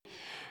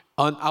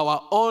on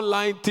our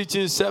online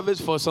teaching service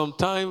for some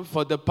time.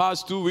 For the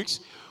past 2 weeks,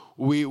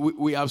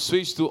 we have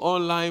switched to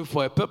online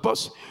for a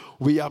purpose.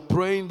 We are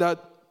praying that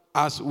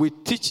as we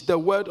teach the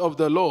word of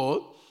the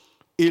Lord,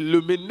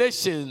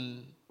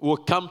 illumination will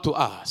come to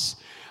us.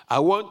 I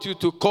want you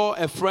to call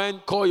a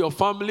friend, call your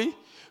family.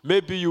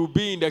 Maybe you'll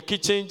be in the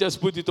kitchen, just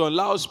put it on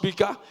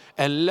loudspeaker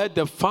and let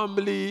the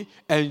family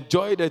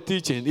enjoy the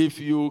teaching. If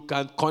you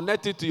can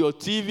connect it to your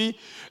TV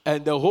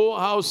and the whole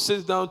house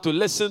sits down to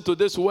listen to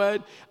this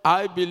word,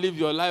 I believe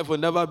your life will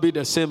never be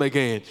the same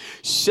again.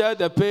 Share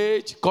the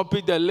page, copy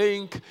the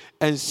link,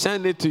 and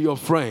send it to your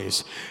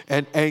friends.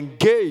 And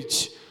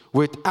engage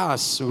with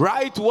us.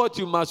 Write what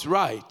you must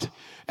write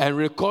and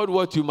record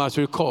what you must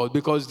record.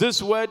 Because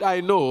this word, I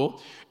know,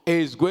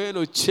 is going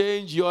to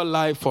change your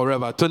life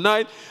forever.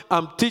 Tonight,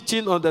 I'm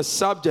teaching on the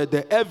subject,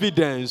 the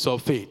evidence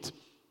of faith.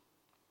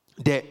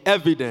 The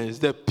evidence,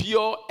 the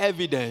pure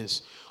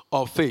evidence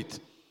of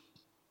faith.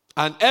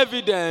 And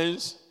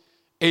evidence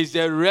is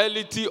the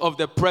reality of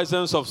the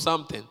presence of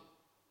something.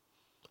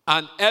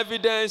 And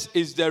evidence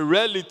is the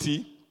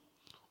reality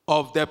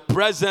of the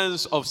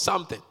presence of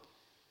something.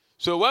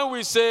 So when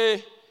we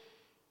say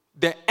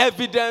the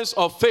evidence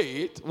of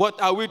faith,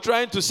 what are we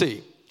trying to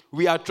say?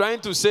 We are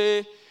trying to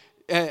say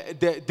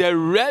the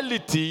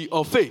reality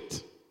of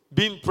faith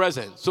being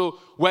present. So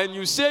when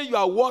you say you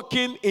are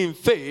walking in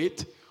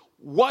faith,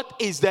 what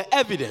is the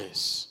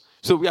evidence?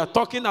 So we are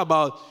talking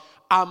about,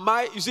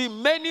 you see,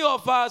 many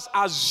of us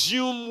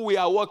assume we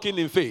are walking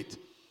in faith.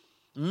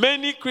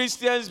 Many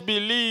Christians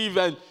believe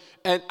and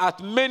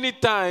at many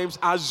times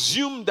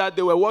assume that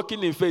they were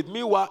walking in faith.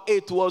 Meanwhile,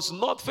 it was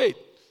not faith.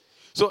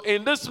 So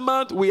in this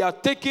month, we are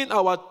taking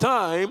our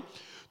time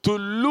to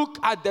look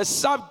at the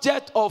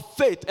subject of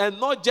faith, and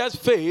not just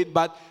faith,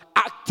 but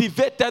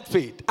activated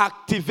faith.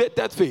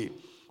 Activated faith.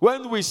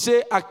 When we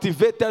say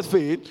activated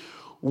faith,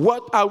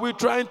 what are we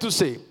trying to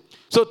say?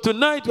 So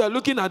tonight we are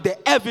looking at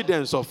the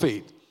evidence of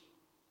faith.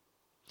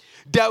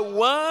 The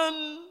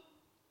one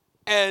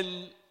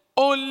and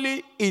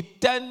only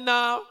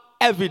eternal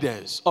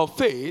evidence of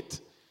faith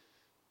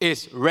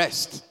is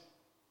rest.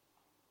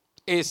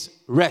 Is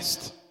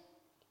rest.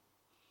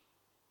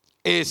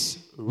 Is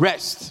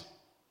rest.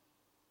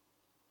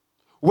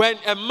 When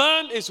a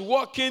man is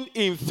walking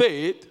in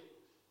faith,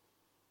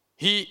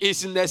 he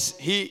is in this,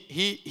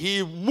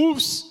 he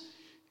moves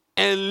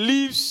and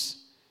lives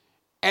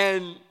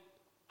and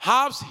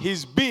has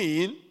his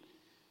being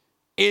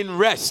in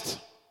rest.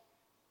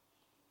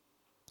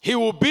 He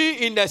will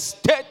be in a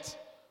state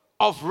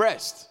of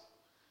rest,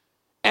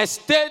 a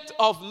state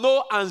of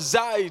no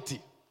anxiety.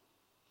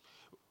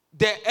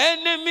 The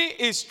enemy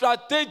is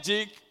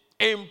strategic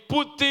in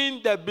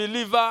putting the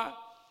believer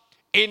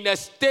in a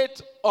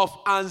state of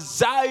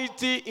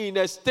anxiety, in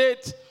a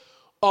state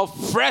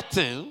of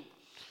fretting.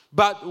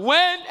 But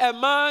when a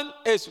man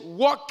is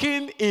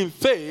walking in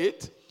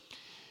faith,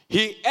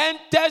 he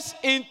enters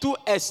into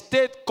a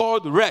state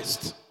called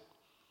rest.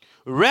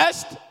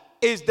 Rest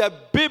is the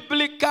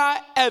biblical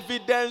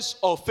evidence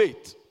of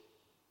faith.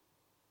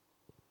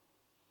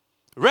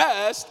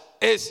 Rest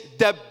is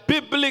the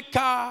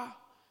biblical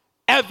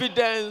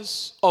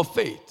evidence of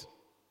faith.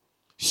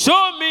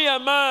 Show me a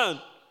man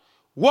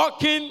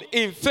walking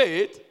in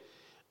faith,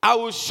 I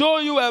will show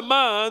you a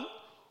man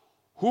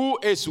who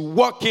is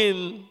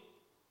walking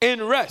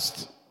in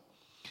rest.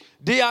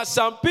 There are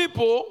some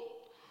people,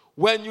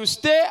 when you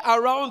stay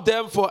around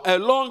them for a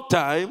long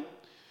time,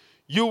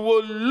 you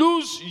will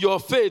lose your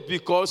faith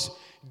because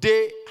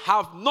they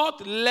have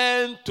not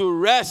learned to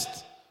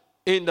rest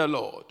in the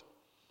Lord.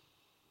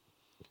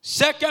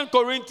 2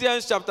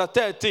 Corinthians chapter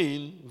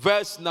 13,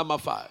 verse number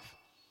 5.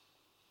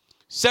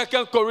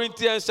 2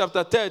 Corinthians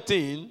chapter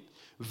 13,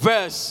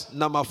 verse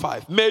number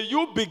 5. May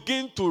you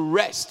begin to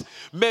rest.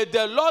 May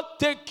the Lord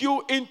take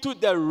you into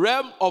the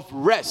realm of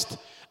rest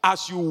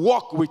as you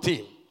walk with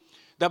Him.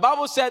 The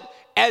Bible said,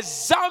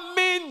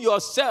 examine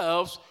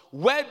yourselves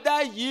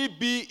whether ye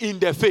be in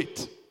the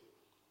faith.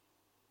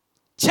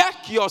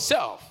 Check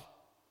yourself.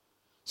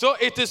 So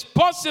it is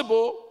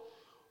possible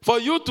for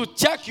you to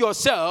check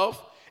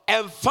yourself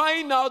and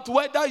find out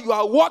whether you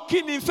are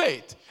walking in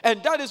faith.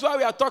 And that is why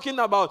we are talking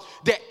about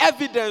the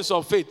evidence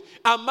of faith.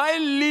 Am I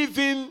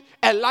living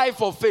a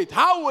life of faith?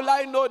 How will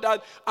I know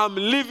that I'm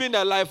living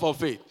a life of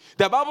faith?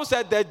 The Bible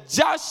said the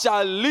just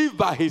shall live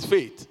by his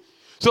faith.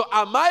 So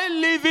am I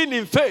living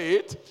in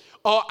faith,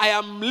 or I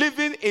am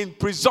living in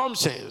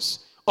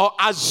presumptions or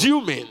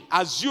assuming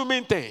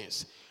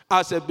things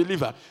as a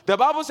believer? The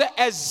Bible says,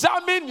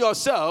 examine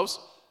yourselves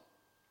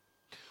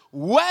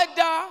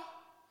whether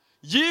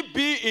ye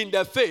be in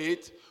the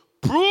faith,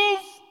 prove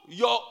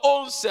your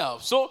own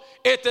self. So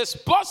it is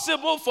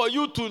possible for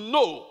you to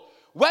know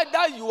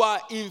whether you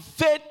are in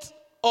faith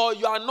or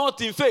you are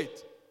not in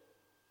faith.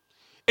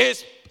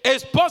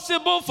 It's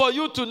possible for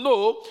you to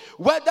know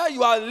whether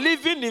you are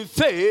living in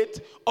faith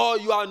or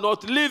you are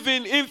not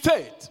living in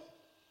faith.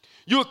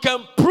 You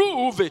can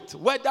prove it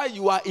whether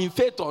you are in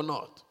faith or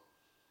not.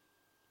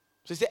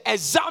 So he said,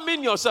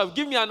 examine yourself.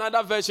 Give me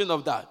another version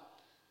of that.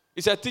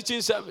 It's a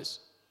teaching service.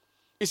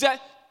 He said,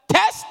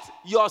 test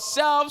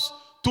yourselves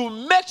to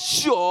make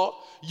sure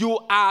you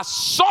are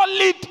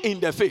solid in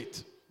the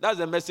faith. That's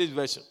the Message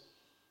version.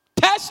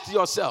 Test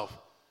yourself.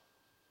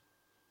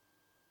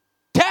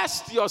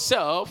 Test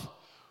yourself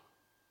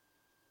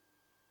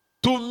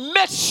to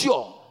make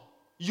sure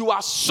you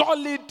are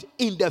solid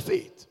in the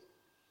faith.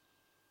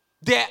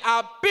 There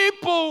are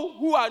people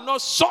who are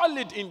not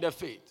solid in the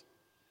faith.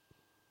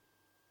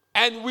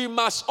 And we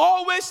must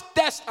always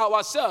test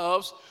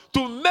ourselves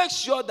to make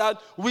sure that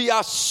we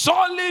are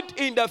solid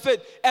in the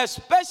faith,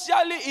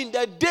 especially in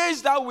the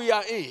days that we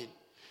are in.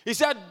 He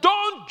said,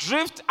 don't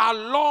drift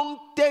along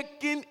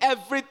taking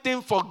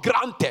everything for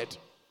granted.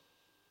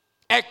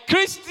 A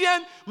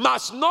Christian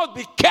must not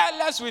be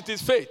careless with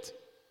his faith.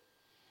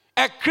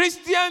 A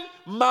Christian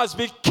must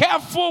be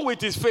careful with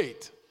his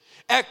faith.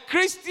 A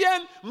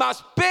Christian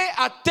must pay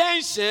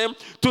attention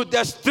to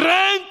the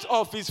strength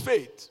of his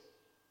faith.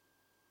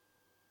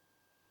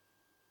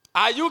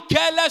 Are you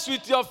careless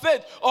with your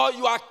faith, or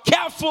you are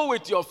careful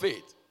with your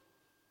faith?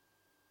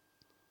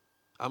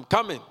 I'm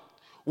coming.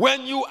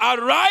 When you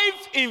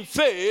arrive in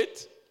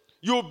faith,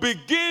 you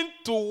begin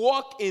to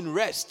walk in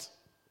rest.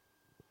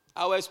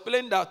 I will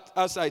explain that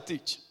as I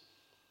teach.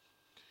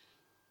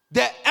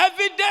 The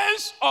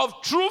evidence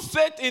of true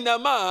faith in a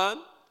man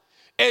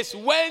is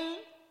when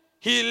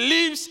he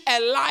lives a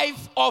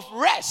life of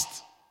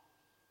rest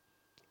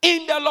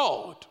in the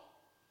Lord.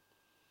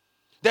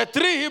 The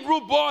 3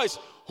 Hebrew boys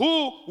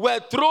who were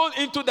thrown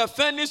into the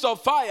furnace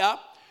of fire,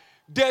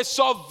 they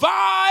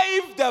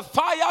survived the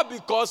fire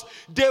because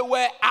they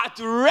were at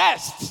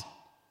rest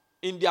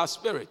in their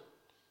spirit.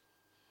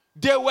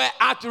 They were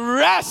at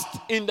rest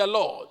in the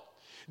Lord.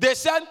 They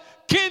said,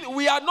 King,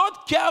 we are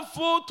not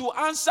careful to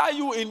answer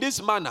you in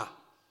this manner.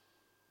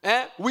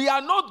 We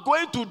are not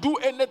going to do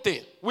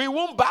anything. We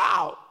won't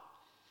bow.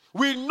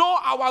 We know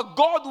our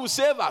God will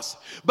save us.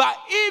 But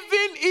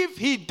even if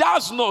he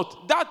does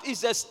not, that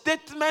is a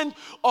statement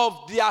of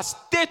their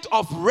state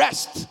of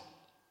rest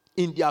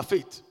in their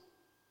faith.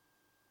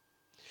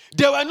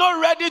 They were not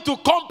ready to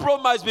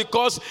compromise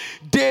because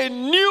they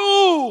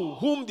knew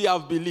whom they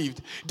have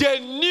believed. They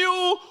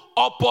knew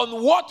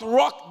upon what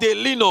rock they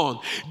lean on.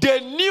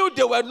 They knew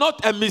they were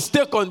not a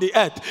mistake on the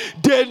earth.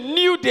 They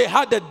knew they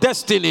had a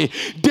destiny.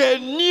 They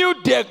knew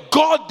the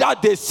God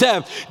that they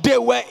served. They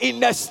were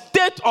in a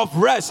state of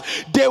rest.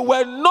 They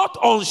were not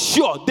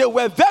unsure. They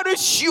were very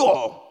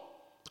sure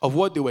of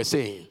what they were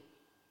saying.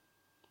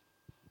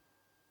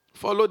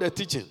 Follow the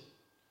teaching.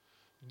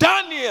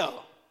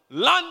 Daniel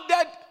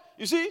landed.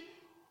 You see,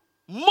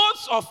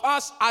 most of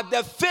us at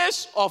the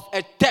face of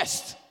a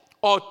test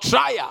or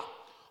trial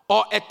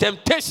or a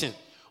temptation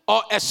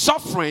or a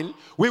suffering,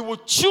 we will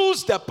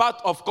choose the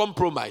path of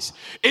compromise.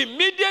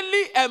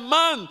 Immediately a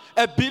man,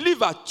 a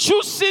believer,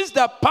 chooses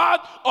the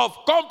path of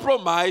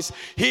compromise,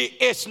 he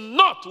is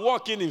not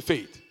walking in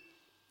faith.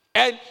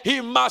 And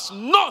he must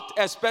not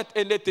expect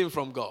anything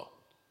from God.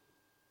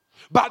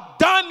 But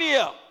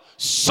Daniel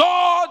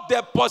saw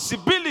the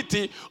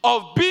possibility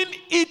of being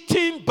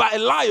eaten by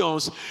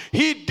lions.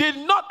 He did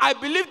not, I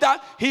believe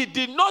that he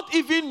did not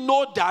even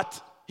know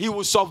that he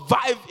would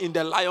survive in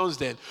the lion's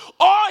den.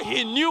 All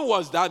he knew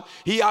was that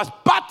he has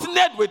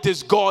partnered with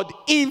his God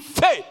in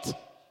faith.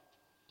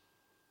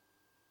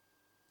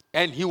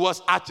 And he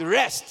was at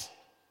rest.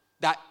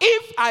 That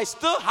if I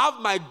still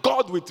have my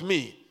God with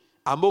me,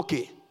 I'm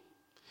okay.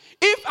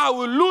 If I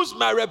will lose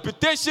my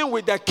reputation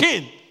with the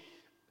king,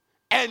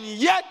 and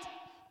yet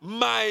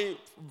my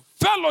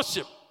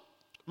fellowship,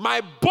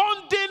 my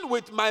bonding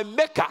with my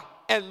maker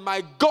and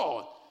my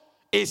God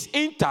is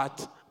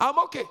intact, I'm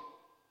okay.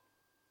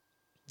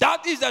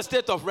 That is the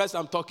state of rest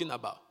I'm talking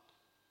about.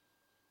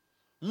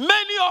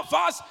 Many of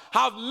us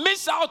have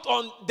missed out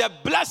on the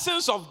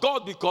blessings of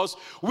God because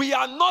we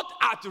are not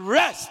at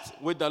rest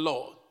with the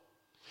Lord.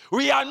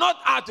 We are not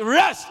at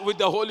rest with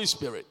the Holy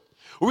Spirit.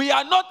 We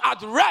are not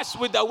at rest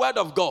with the word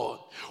of God.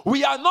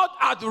 We are not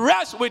at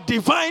rest with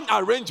divine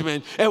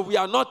arrangement, and we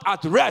are not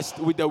at rest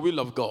with the will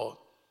of God.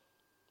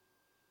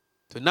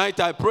 Tonight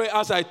I pray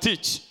as I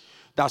teach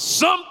that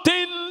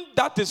something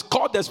that is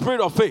called the spirit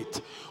of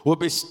faith will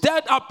be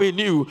stirred up in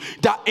you,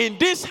 that in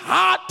these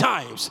hard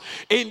times,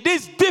 in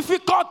these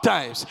difficult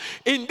times,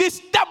 in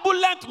this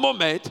turbulent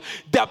moment,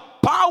 the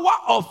power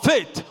of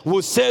faith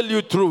will sail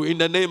you through in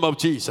the name of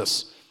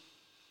Jesus.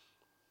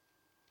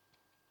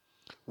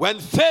 When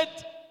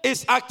faith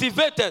is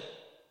activated,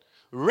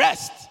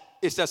 rest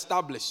is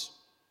established.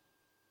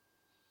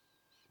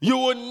 You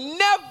will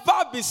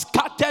never be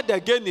scattered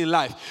again in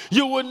life.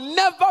 You will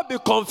never be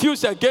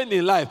confused again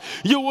in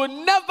life. You will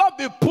never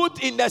be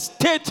put in a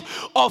state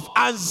of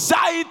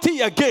anxiety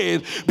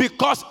again,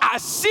 because I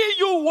see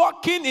you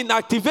walking in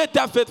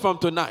activated faith from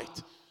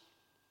tonight.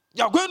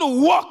 You're going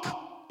to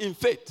walk in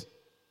faith.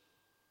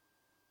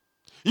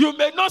 You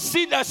may not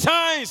see the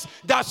signs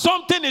that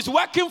something is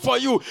working for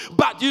you,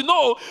 but you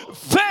know,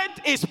 faith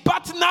is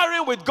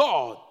partnering with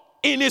God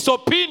in his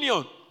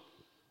opinion,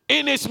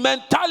 in his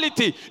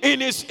mentality, in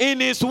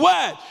his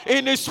word,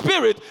 in his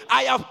spirit.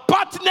 I have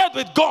partnered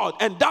with God,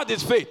 and that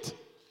is faith.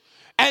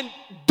 And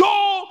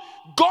though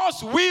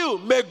God's will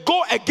may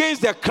go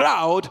against the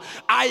crowd,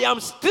 I am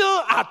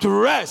still at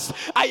rest.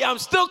 I am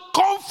still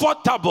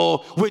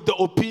comfortable with the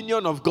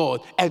opinion of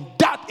God. And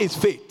that is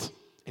faith.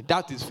 And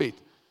that is faith.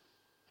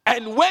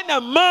 And when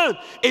a man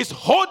is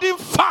holding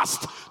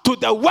fast to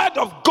the word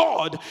of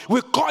God,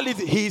 we call it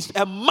he's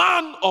a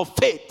man of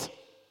faith.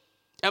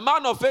 A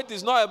man of faith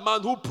is not a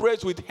man who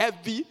prays with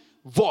heavy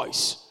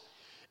voice.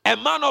 A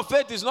man of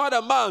faith is not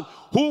a man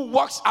who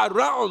walks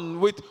around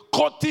with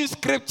quoting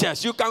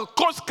scriptures. You can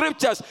quote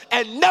scriptures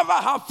and never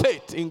have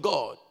faith in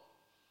God.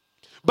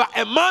 But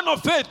a man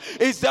of faith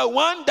is the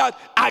one that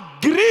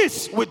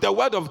agrees with the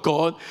word of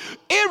God,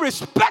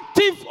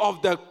 irrespective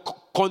of the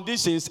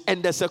conditions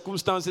and the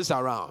circumstances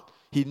around.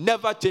 He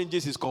never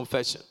changes his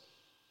confession,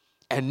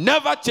 and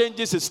never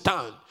changes his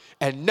stand,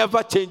 and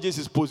never changes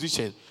his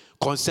position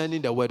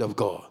concerning the word of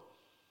God.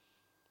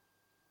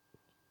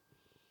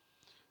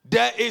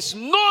 There is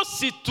no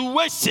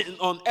situation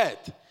on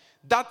earth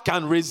that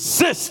can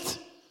resist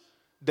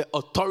the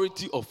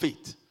authority of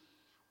faith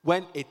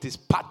when it is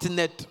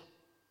partnered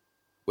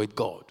with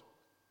God.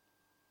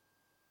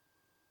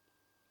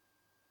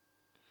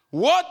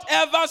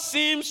 Whatever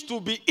seems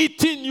to be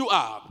eating you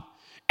up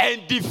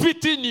and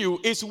defeating you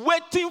is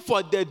waiting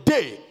for the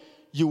day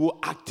you will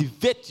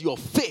activate your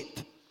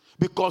faith.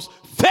 Because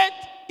faith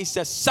is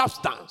a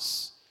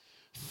substance.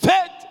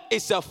 Faith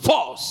is a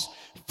force.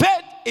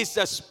 Faith is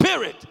a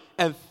spirit.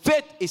 And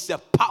faith is a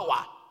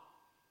power.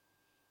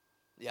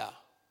 Yeah.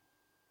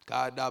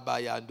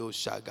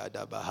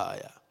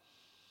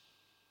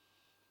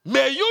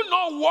 May you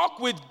not walk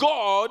with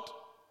God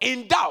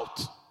in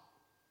doubt.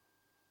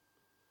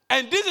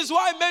 And this is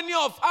why many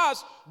of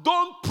us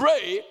don't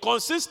pray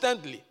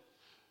consistently.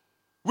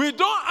 We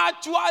don't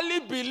actually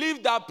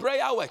believe that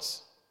prayer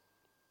works.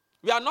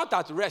 We are not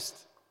at rest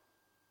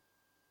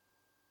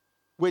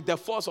with the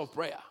force of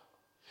prayer.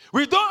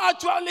 We don't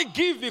actually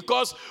give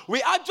because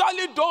we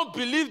actually don't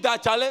believe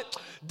that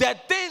the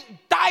thing,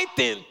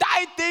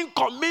 tithing,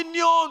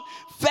 communion,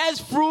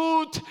 first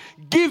fruit,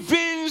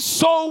 giving,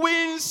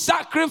 sowing,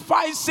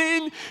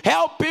 sacrificing,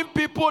 helping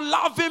people,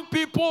 loving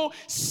people,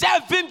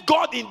 serving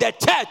God in the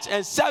church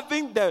and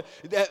serving the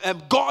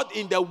God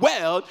in the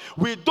world.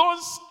 We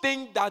don't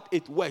think that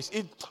it works.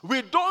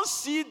 We don't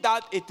see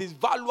that it is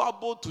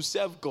valuable to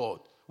serve God.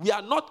 We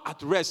are not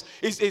at rest.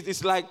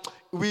 It's like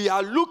we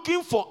are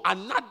looking for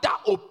another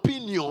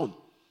opinion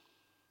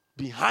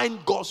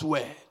behind God's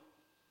word.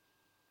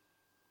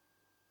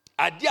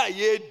 I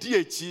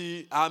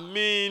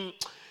mean,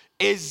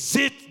 is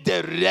it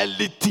the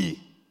reality?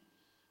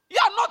 You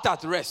are not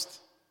at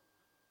rest.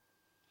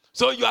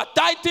 So you are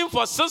tithing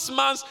for 6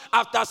 months.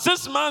 After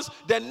 6 months,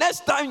 the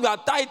next time you are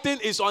tithing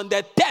is on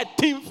the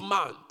 13th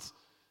month.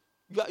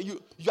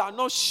 You are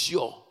not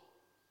sure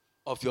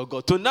of your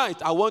God. Tonight,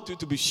 I want you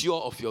to be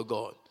sure of your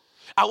God.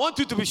 I want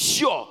you to be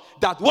sure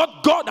that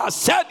what God has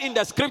said in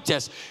the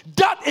scriptures,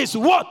 that is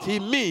what he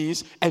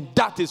means and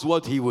that is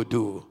what he will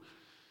do.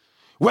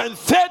 When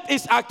faith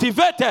is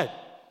activated,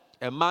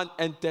 a man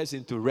enters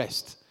into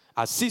rest.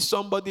 I see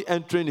somebody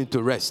entering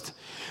into rest.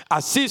 I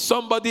see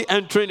somebody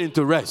entering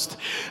into rest.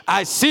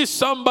 I see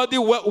somebody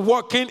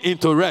walking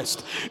into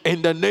rest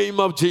in the name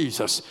of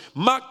Jesus.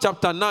 Mark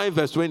chapter 9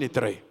 verse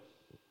 23.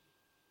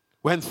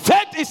 When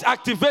faith is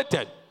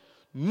activated,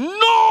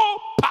 no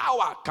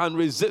power can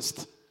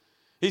resist.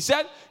 He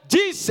said,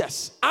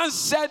 Jesus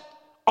answered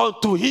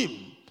unto him,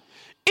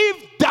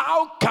 if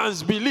thou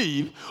canst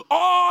believe,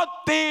 all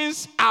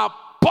things are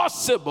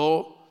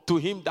possible to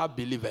him that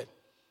believeth.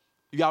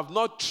 You have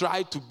not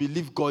tried to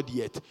believe God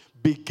yet.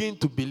 Begin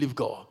to believe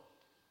God.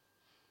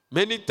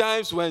 Many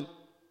times when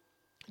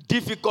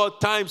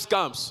difficult times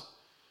comes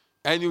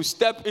and you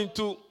step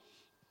into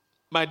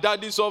my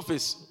daddy's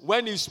office,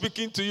 when he's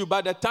speaking to you,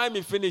 by the time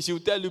he finishes, he will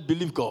tell you,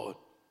 believe God.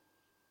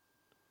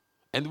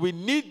 And we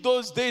need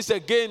those days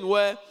again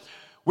where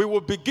we will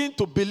begin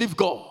to believe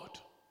God.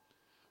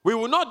 We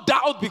will not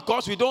doubt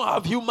because we don't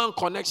have human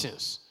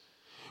connections.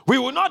 We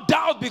will not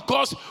doubt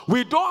because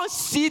we don't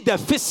see the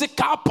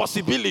physical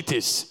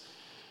possibilities.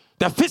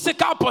 The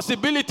physical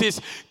possibilities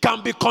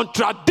can be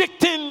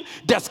contradicting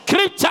the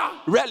scripture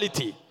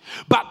reality.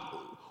 But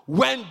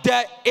when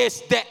there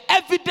is the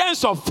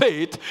evidence of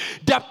faith,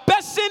 the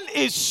person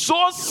is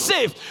so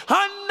safe.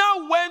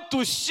 Hannah went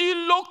to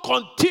Shiloh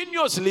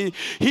continuously.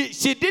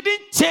 She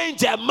didn't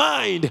change her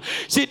mind.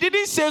 She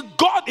didn't say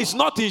God is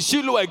not in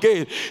Shiloh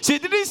again. She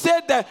didn't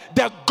say that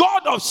the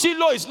God of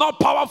Shiloh is not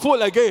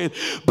powerful again.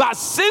 But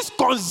 6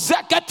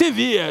 consecutive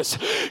years,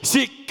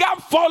 she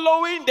kept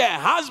following the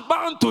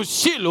husband to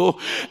Shiloh.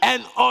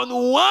 And on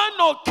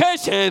one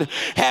occasion,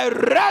 her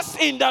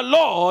rest in the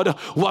Lord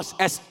was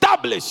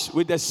established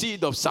with the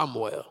seed of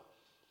Samuel.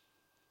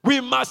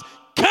 We must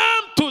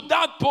come to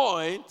that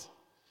point,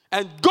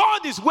 and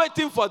God is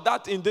waiting for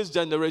that in this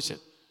generation.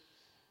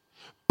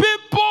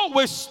 People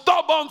with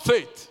stubborn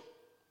faith.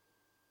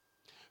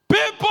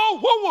 People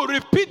who will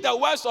repeat the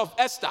words of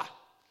Esther.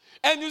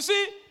 And you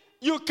see,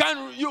 you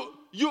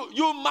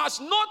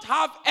must not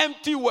have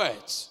empty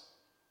words.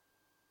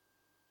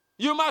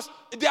 There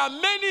are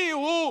many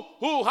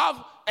who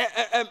have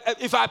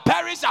if I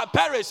perish, I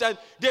perish. And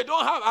they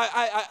don't have.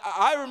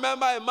 I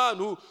remember a man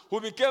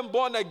who became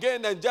born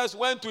again and just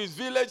went to his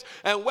village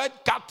and went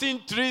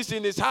cutting trees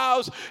in his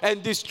house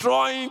and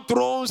destroying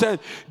thrones. And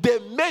they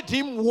made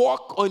him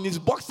walk on his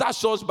boxer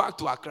shorts back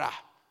to Accra.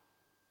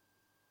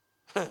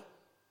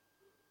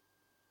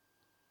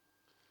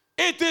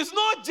 It is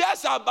not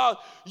just about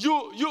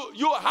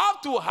you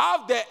have to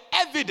have the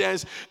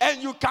evidence, and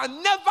you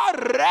can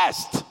never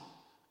rest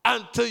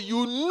until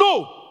you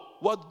know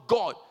what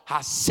God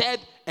has said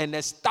and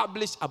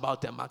established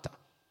about a matter.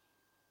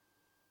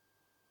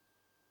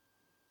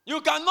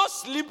 You cannot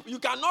sleep, you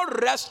cannot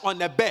rest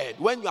on a bed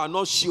when you are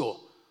not sure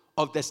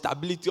of the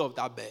stability of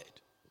that bed.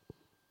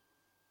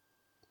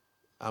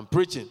 I'm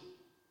preaching.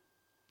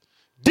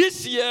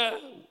 This year,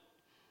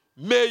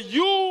 may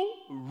you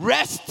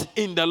rest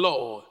in the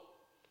Lord.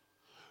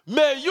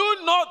 May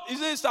you not, you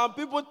see, some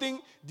people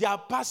think their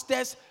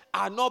pastors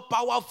are not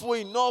powerful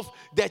enough.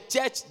 The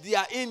church they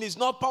are in is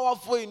not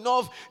powerful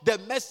enough. The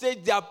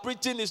message they are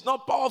preaching is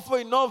not powerful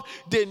enough.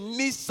 They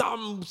need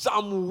some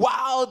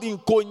wild in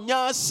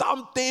Konya,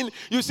 something.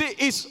 You see,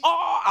 it's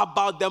all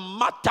about the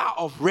matter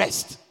of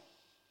rest.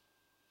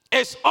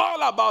 It's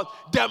all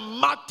about the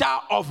matter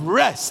of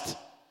rest.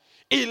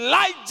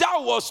 Elijah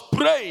was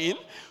praying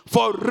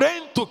for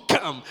rain to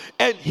come,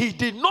 and he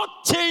did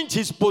not change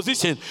his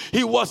position.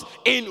 He was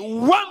in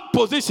one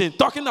position,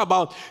 talking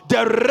about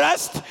the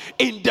rest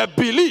in the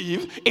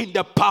belief in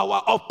the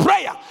power of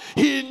prayer.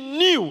 He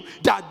knew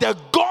that the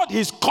God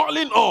he's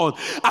calling on,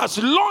 as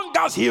long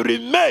as he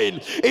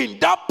remained in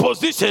that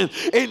position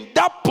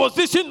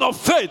of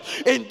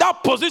faith, in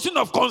that position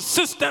of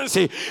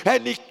consistency,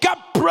 and he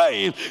kept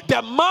praying,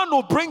 the man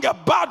who bring a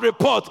bad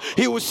report,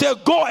 he will say,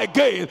 go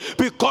again,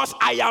 because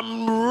I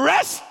am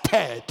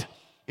rested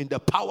in the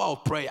power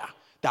of prayer.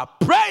 That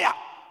prayer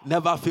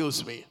never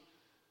fails me.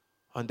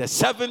 On the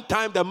seventh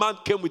time, the man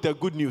came with the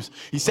good news.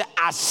 He said,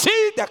 I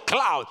see the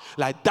cloud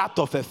like that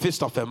of a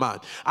fist of a man.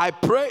 I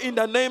pray in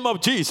the name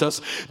of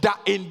Jesus that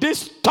in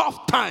these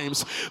tough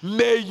times,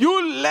 may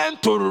you learn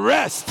to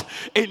rest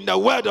in the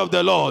word of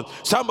the Lord.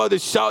 Somebody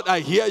shout, I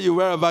hear you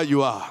wherever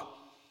you are.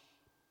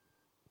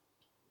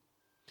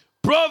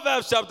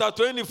 Proverbs chapter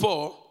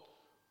 24,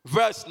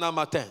 verse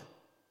number 10.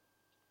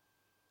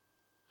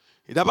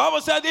 The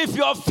Bible said, if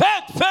your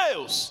faith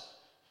fails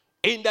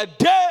in the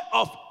day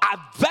of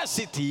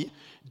adversity,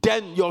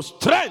 then your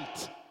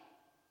strength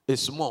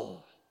is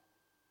small.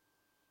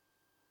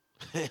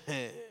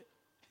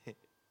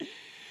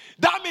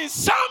 That means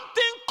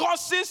something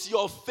causes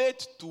your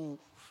faith to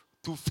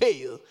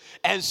fail,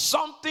 and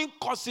something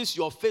causes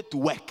your faith to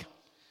work.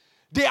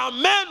 There are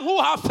men who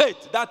have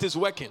faith that is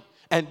working,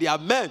 and there are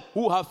men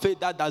who have faith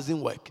that doesn't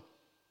work.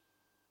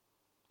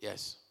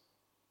 Yes.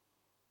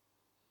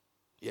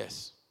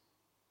 Yes.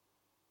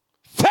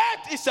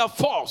 Faith is a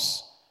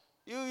force.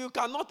 You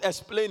cannot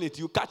explain it,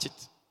 you catch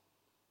it.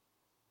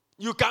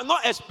 You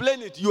cannot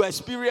explain it, you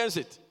experience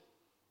it.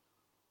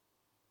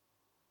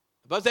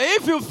 But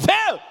if you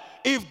fail,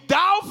 if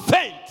thou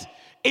faint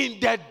in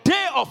the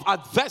day of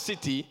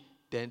adversity,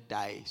 then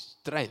thy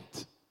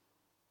strength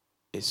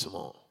is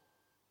small.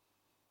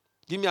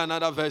 Give me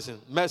another version,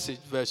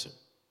 Message version.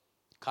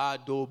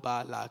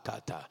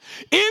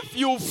 If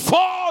you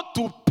fall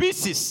to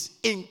pieces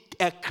in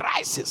a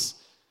crisis,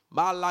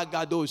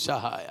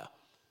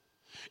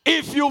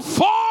 if you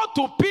fall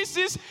to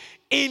pieces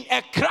in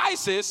a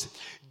crisis,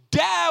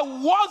 there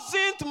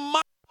wasn't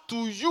much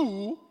to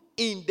you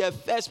in the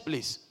first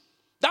place.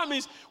 That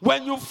means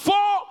when you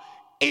fall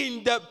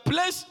in the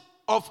place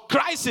of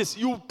crisis,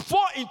 you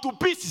fall into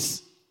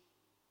pieces.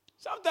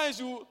 Sometimes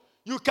you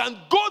can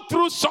go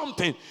through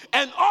something,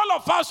 and all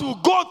of us will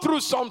go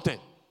through something.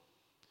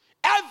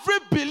 Every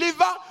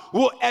believer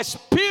will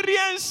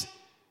experience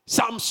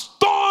some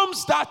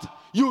storms that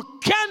you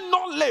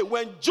cannot lay.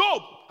 When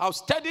Job, I was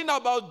studying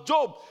about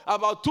Job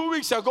about 2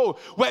 weeks ago,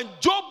 when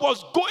Job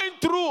was going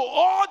through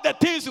all the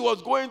things he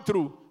was going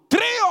through,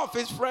 3 of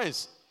his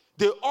friends,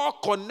 they all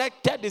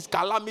connected his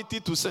calamity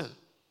to sin.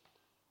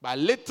 But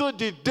little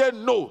did they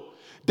know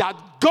that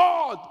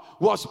God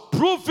was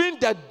proving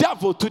the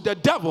devil to the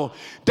devil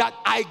that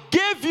I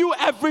gave you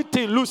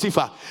everything,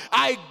 Lucifer.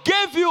 I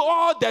gave you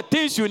all the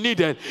things you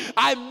needed.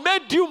 I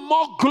made you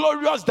more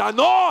glorious than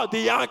all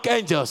the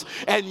archangels,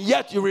 and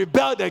yet you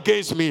rebelled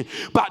against me.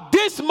 But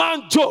this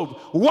man Job,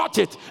 watch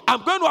it.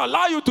 I'm going to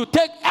allow you to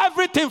take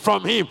everything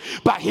from him,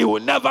 but he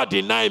will never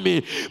deny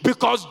me,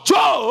 because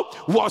Job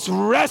was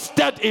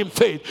rested in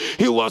faith.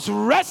 He was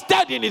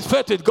rested in his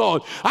faith with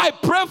God. I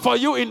pray for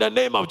you in the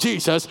name of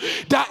Jesus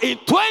that in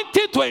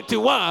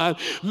 2021,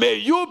 may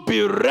you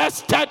be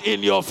rested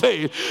in your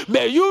faith.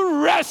 May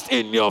you rest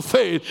in your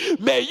faith.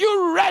 May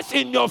you rest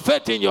in your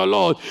faith in your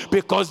Lord,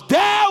 because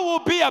there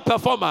will be a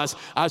performance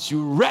as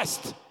you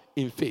rest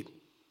in faith.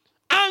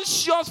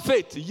 Anxious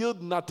faith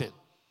yields nothing.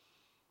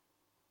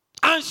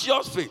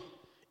 Anxious faith,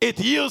 it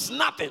yields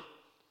nothing.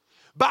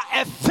 But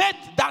a faith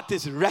that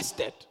is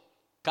rested.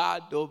 I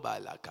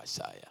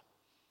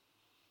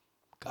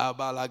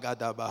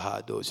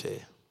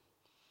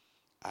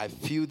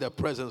feel the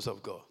presence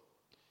of God.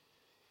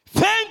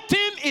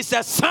 Fainting is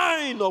a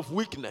sign of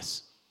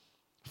weakness.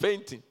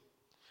 Fainting.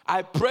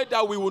 I pray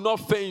that we will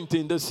not faint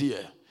in this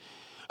year.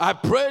 I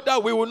pray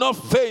that we will not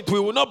faint. We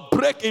will not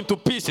break into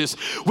pieces.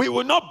 We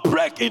will not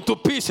break into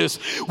pieces.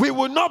 We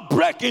will not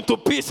break into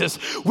pieces.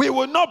 We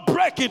will not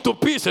break into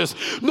pieces.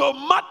 No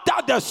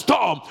matter the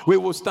storm, we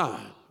will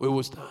stand. We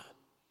will stand.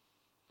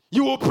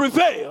 You will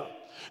prevail.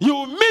 You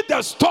will meet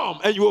the storm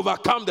and you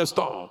overcome the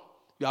storm.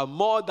 You are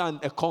more than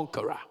a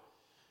conqueror.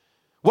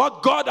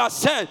 What God has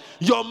said,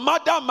 your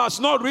mother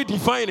must not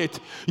redefine it.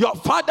 Your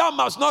father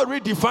must not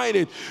redefine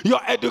it. Your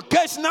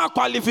educational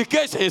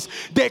qualifications,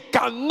 they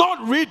cannot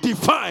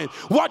redefine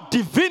what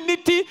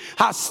divinity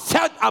has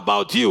said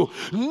about you.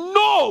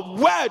 No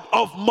word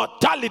of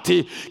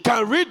mortality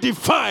can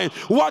redefine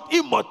what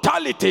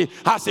immortality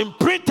has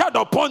imprinted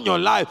upon your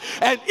life.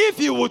 And if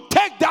you will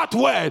take that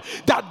word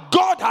that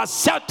God has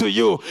said to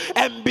you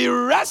and be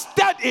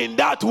rested in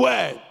that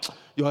word,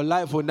 your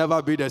life will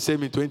never be the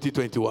same in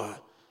 2021.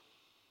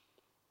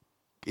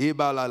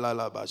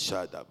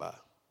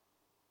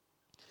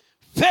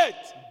 Faith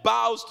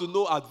bows to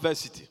no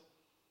adversity.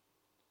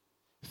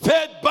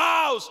 Faith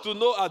bows to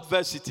no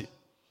adversity.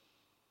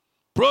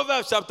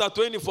 Proverbs chapter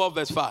 24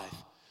 verse 5.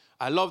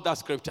 I love that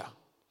scripture.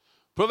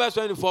 Proverbs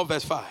 24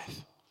 verse 5.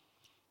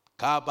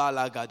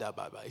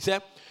 He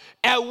said,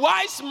 a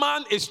wise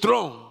man is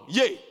strong,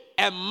 yea,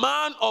 a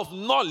man of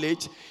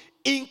knowledge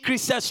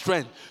increases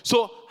strength.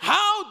 So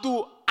how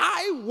do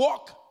I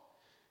walk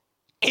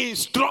in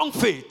strong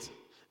faith?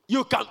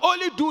 You can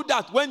only do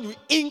that when you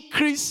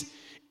increase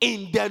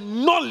in the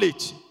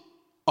knowledge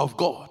of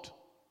God.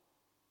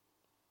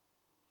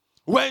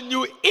 When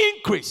you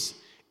increase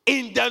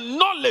in the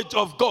knowledge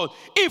of God,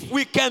 if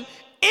we can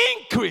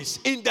increase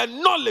in the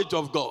knowledge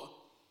of God,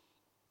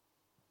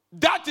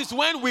 that is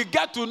when we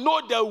get to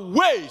know the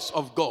ways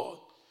of God.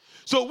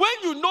 So when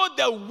you know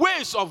the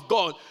ways of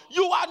God,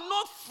 you are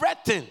not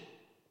fretting.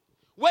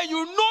 When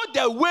you know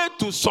the way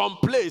to some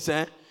place,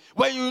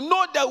 when you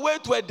know the way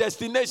to a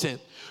destination,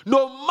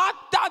 no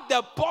matter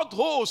the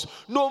potholes,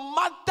 no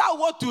matter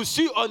what you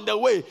see on the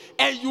way,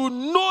 and you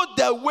know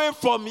the way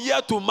from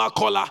here to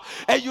Makola,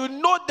 and you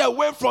know the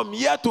way from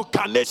here to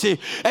Kaneshi,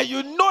 and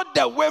you know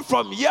the way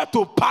from here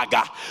to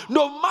Paga,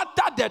 no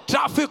matter the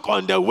traffic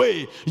on the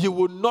way, you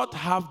will not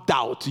have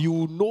doubt. You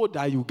will know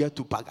that you get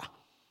to Paga.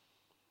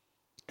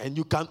 And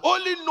you can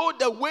only know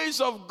the ways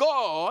of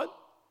God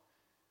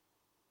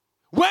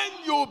when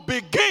you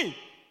begin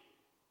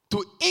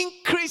to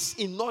increase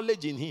in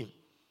knowledge in Him.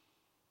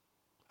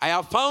 I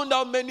have found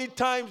out many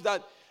times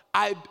that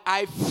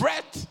I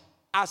fret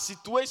at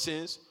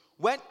situations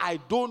when I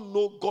don't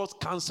know God's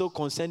counsel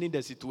concerning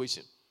the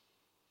situation.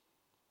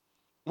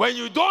 When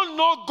you don't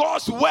know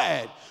God's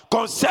word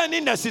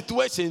concerning the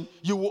situation,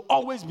 you will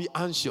always be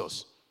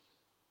anxious.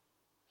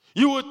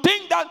 You will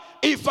think that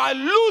if I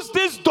lose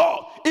this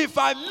door, if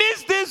I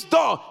miss this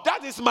door,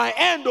 that is my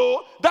end,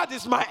 oh, that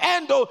is my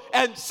end, oh.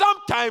 And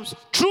sometimes,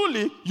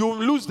 truly, you will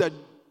lose the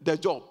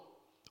job,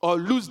 or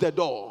lose the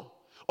door,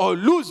 or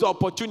lose the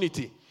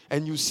opportunity.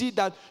 And you see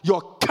that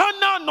your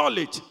carnal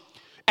knowledge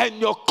and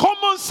your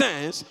common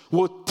sense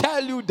will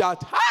tell you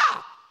that,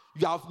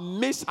 you have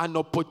missed an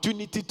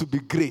opportunity to be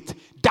great.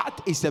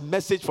 That is a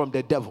message from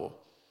the devil.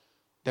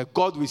 The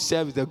God we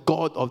serve is the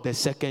God of the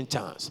second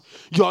chance.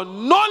 Your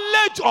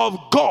knowledge of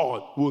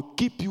God will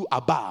keep you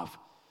above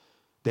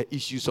the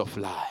issues of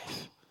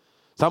life.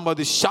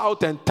 Somebody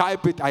shout and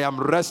type it, I am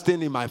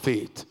resting in my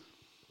faith.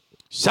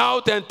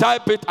 Shout and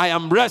type it, I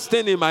am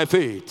resting in my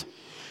faith.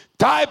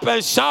 Type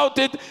and shout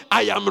it,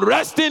 I am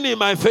resting in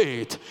my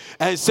faith.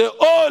 And say,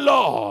 oh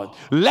Lord,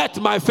 let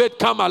my faith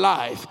come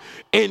alive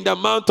in the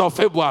month of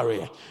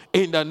February,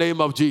 in the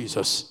name of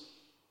Jesus.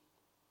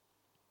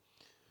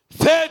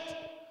 Faith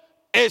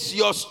is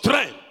your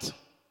strength,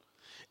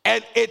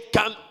 and it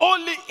can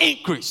only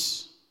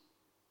increase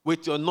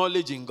with your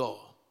knowledge in God.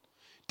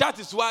 That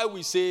is why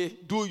we say,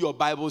 do your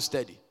Bible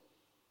study.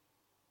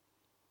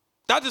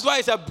 That is why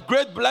it's a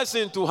great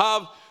blessing to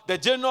have the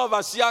general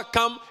overseer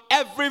come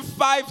every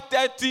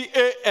 5:30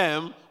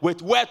 a.m.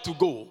 with where to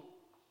go.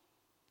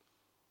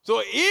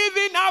 So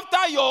even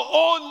after your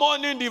own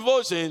morning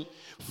devotion,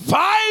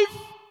 5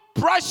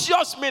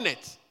 precious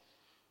minutes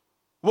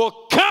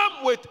will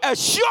come with a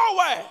sure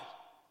word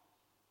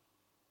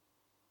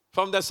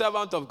from the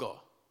servant of God.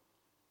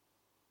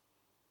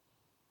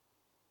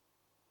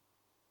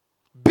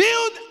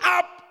 Build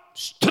up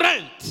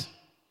strength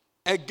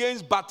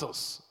against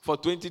battles for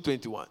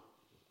 2021.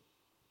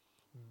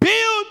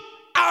 Build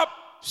up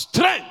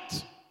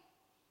strength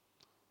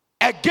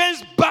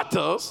against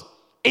battles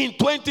in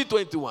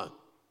 2021.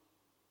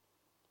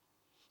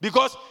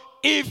 Because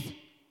if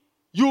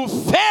you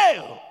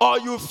fail or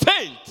you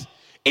faint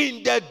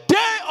in the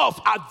day of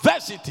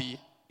adversity,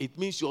 it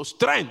means your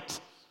strength,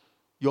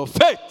 your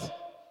faith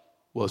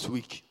was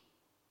weak.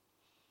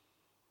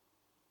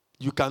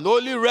 You can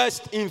only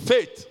rest in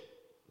faith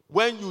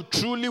when you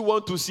truly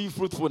want to see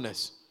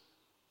fruitfulness.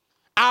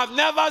 I've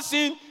never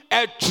seen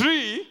a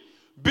tree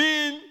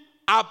being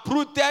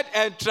uprooted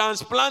and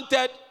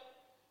transplanted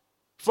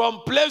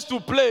from place to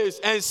place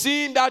and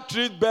seeing that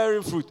tree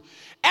bearing fruit.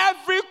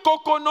 Every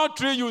coconut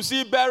tree you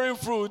see bearing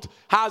fruit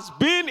has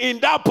been in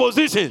that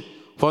position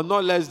for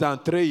not less than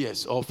 3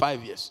 years or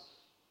 5 years.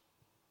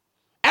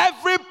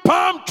 Every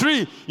palm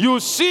tree you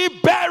see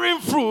bearing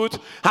fruit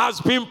has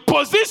been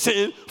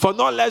positioned for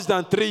not less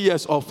than 3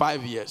 years or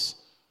 5 years.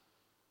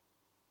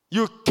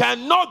 You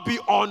cannot be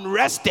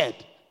unrested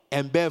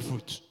and bear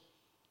fruit.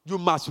 You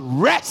must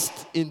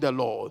rest in the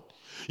Lord.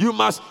 You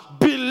must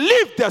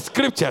believe the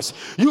scriptures.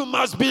 You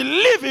must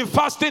believe in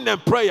fasting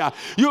and prayer.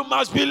 You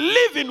must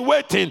believe in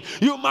waiting.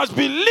 You must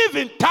believe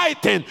in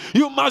tithing.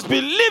 You must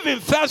believe in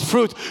first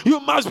fruit. You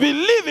must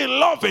believe in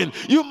loving.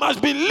 You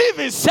must believe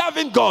in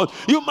serving God.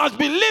 You must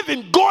believe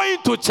in going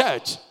to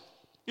church.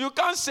 You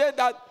can't say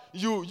that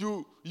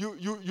you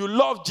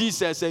love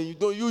Jesus and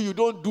you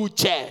don't do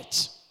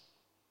church.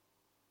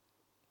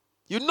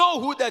 You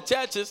know who the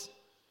church is?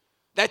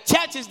 The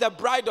church is the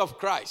bride of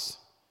Christ.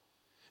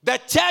 The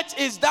church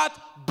is that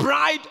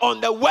bride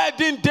on the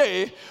wedding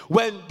day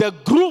when the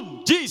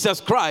groom,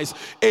 Jesus Christ,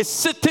 is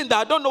sitting there.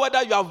 I don't know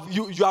whether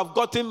you have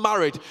gotten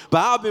married, but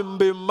I've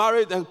been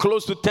married and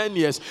close to 10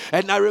 years.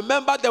 And I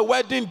remember the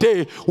wedding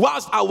day,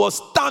 whilst I was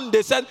stunned,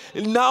 they said,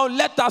 now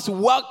let us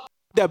welcome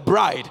the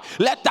bride.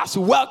 Let us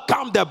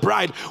welcome the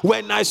bride.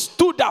 When I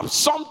stood up,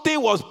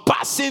 something was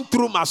passing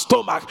through my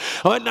stomach.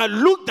 When I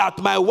looked at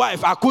my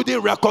wife, I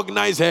couldn't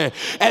recognize her.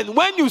 And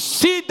when you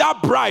see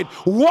that bride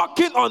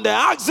walking on the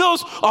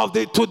axles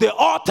to the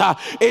altar,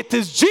 it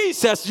is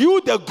Jesus.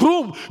 You, the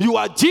groom, you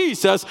are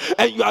Jesus,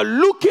 and you are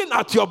looking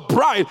at your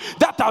bride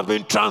that has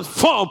been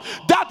transformed.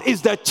 That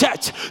is the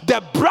church.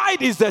 The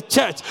bride is the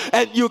church.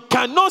 And you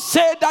cannot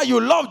say that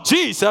you love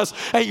Jesus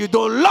and you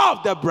don't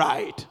love the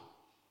bride.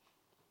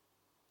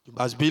 You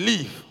must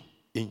believe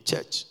in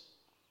church.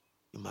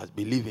 You must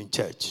believe in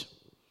church.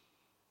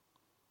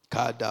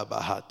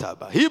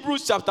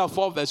 Hebrews chapter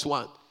 4 verse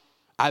 1.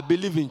 I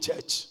believe in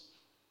church.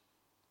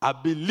 I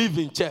believe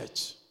in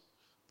church.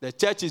 The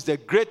church is the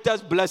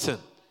greatest blessing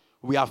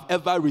we have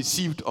ever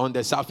received on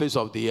the surface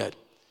of the earth.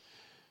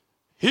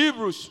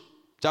 Hebrews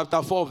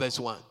chapter 4 verse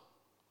 1.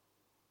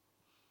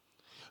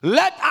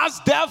 Let us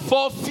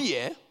therefore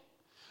fear,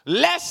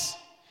 lest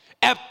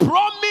a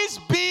promise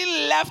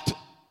be left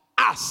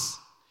us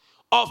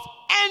of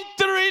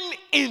entering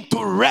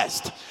into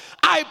rest.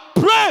 I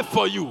pray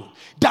for you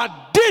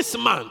that this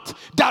month,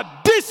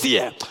 that this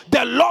year,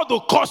 the Lord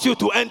will cause you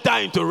to enter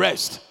into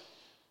rest.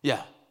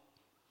 Yeah.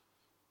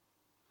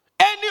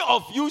 Any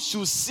of you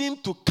should seem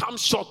to come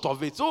short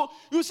of it. So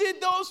you see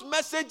those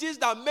messages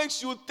that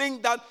makes you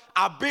think that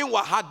Abin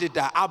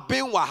Wahadida,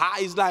 Abin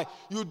Waha is like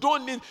you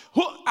don't need.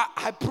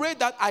 I pray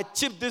that I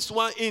chip this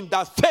one in,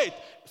 that faith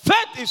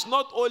is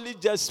not only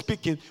just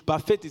speaking, but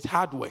faith is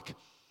hard work.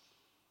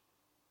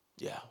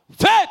 Yeah.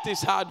 Faith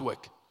is hard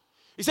work.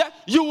 He said,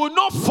 you will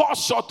not fall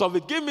short of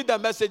it. Give me the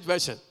Message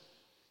version.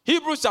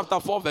 Hebrews chapter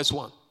 4 verse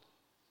 1.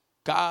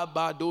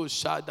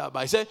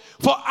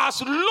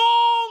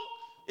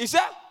 He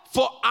said,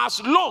 for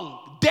as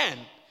long then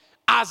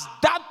as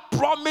that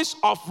promise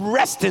of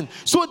resting.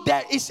 So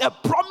there is a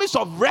promise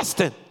of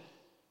resting.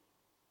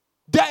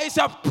 There is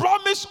a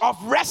promise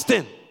of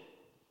resting.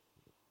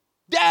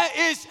 There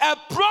is a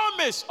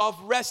promise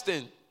of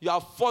resting. You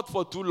have fought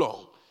for too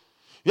long.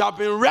 You have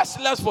been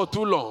restless for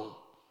too long.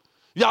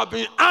 You have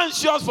been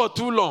anxious for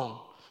too long.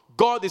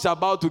 God is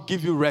about to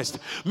give you rest.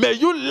 May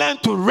you learn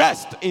to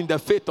rest in the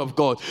faith of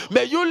God.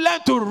 May you learn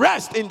to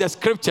rest in the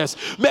scriptures.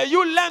 May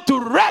you learn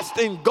to rest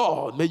in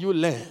God. May you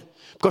learn.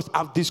 Because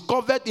I've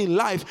discovered in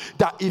life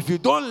that if you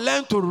don't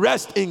learn to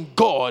rest in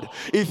God,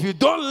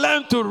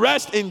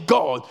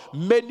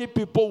 many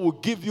people will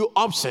give you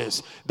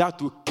options that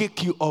will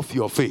kick you off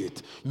your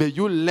faith. May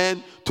you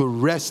learn to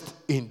rest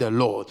in the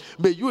Lord.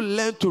 May you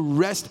learn to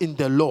rest in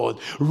the Lord.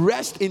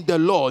 Rest in the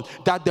Lord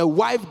that the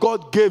wife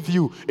God gave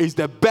you is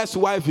the best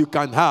wife you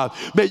can have.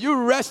 May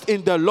you rest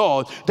in the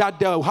Lord that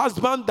the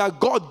husband that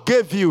God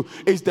gave you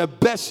is the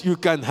best you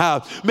can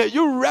have. May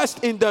you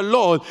rest in the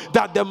Lord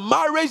that the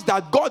marriage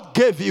that God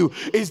gave you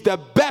is the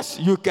best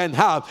you can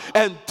have.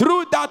 And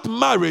through that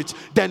marriage,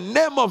 the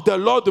name of the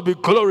Lord will be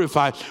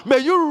glorified. May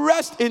you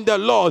rest in the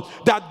Lord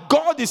that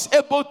God is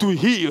able to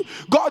heal.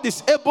 God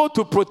is able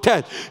to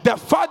protect. The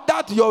fact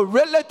that your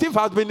relative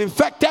has been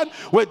infected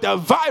with the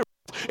virus,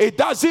 it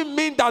doesn't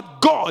mean that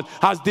God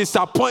has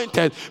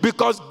disappointed,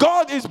 because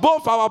God is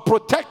both our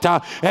protector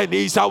and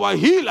He's our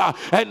healer.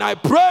 And I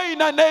pray in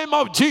the name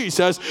of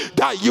Jesus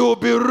that you will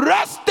be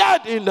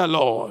rested in the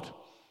Lord.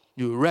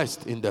 You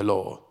rest in the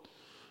Lord.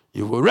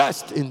 You will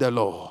rest in the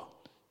Lord.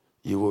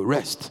 You will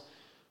rest,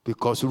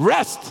 because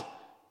rest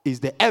is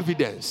the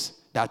evidence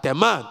that a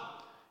man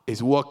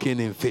is walking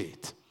in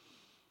faith.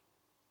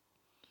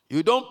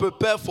 You don't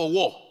prepare for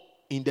war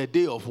in the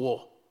day of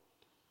war.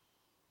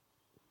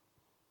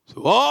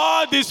 So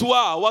all this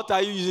while, what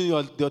are you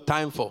using your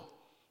time for?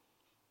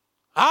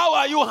 How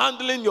are you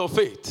handling your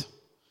faith?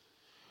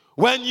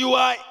 When you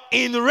are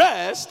in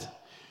rest,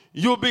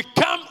 you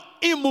become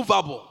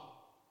immovable.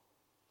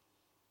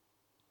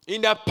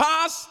 In the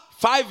past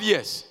 5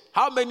 years,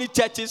 how many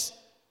churches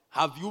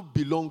have you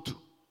belonged to?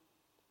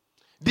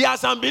 There are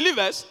some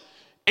believers,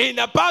 in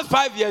the past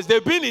 5 years,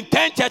 they've been in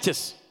 10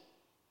 churches.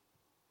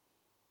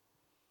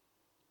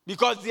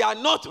 Because they are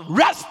not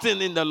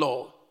resting in the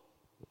Lord.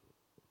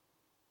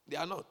 They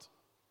are not.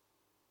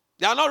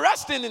 They are not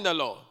resting in the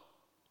Lord.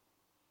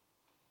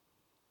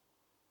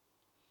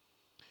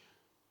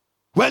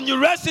 When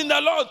you rest in the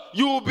Lord,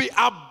 you will be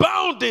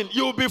abounding,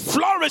 you will be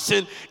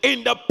flourishing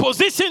in the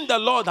position the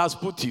Lord has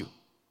put you.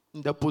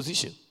 In the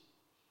position.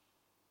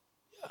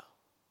 Yeah.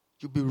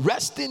 You'll be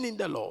resting in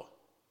the Lord.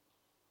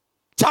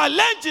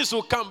 Challenges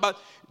will come, but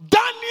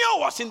Daniel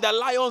was in the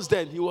lion's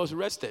den. He was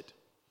rested.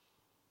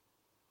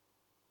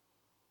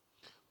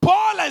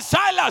 Paul and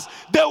Silas,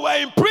 they were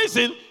in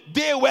prison.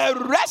 They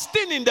were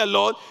resting in the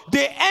Lord.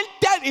 They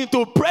entered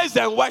into praise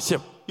and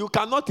worship. You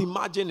cannot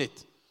imagine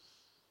it.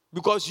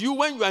 Because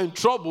when you are in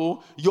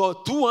trouble,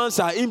 your two hands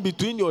are in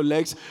between your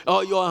legs,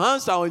 or your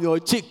hands are on your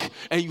cheek,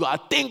 and you are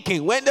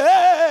thinking,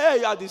 hey,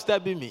 you are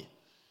disturbing me.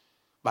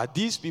 But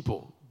these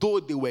people, though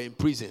they were in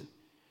prison,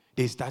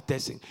 they started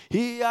singing,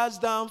 He has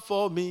done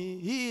for me,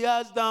 He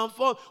has done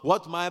for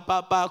what my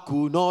papa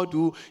could not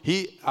do.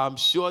 I'm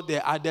sure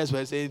the others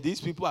were saying, these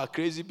people are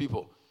crazy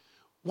people.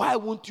 Why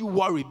won't you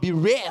worry? Be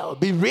real,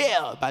 be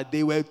real. But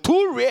they were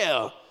too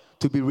real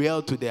to be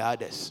real to the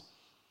others.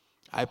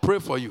 I pray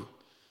for you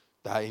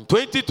that in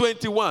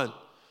 2021,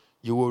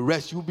 you will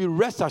rest. You'll be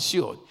rest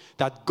assured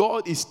that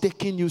God is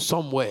taking you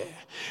somewhere.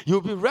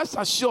 You'll be rest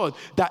assured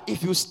that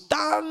if you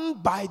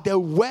stand by the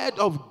word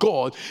of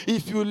God,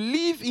 if you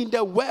live in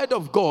the word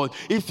of God,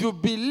 if you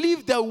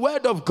believe the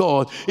word of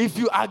God, if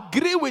you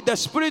agree with the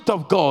Spirit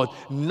of God,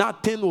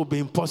 nothing will be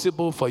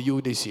impossible for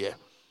you this year.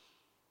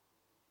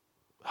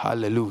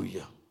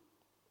 Hallelujah.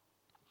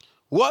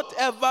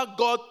 Whatever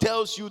God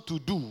tells you to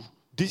do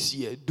this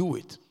year, do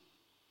it.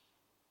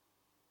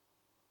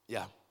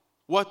 Yeah.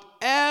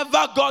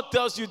 Whatever God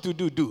tells you to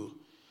do, do.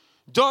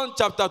 John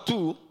chapter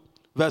 2,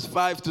 verse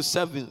 5 to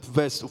 7,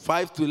 verse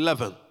 5 to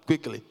 11.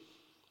 Quickly.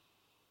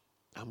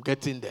 I'm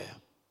getting there.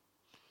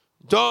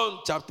 John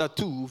chapter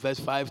 2, verse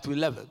 5 to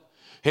 11.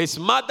 His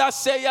mother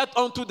saith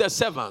unto the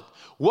servant,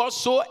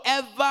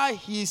 whatsoever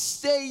he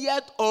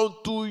saith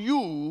unto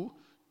you,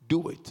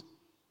 do it.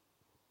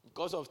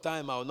 Because of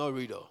time, I will not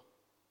read all.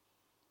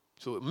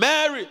 So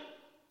Mary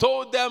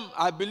told them,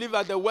 I believe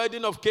at the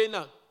wedding of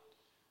Cana,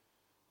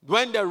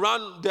 when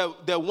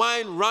the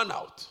wine ran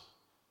out.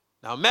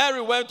 Now Mary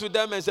went to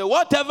them and said,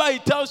 whatever he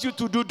tells you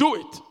to do, do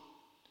it.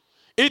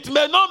 It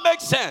may not make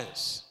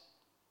sense.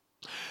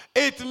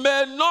 It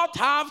may not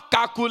have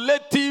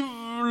calculative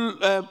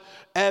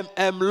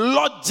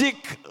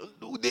logic.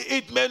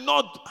 It may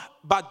not,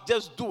 but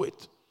just do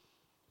it.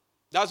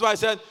 That's why I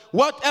said,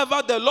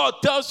 whatever the Lord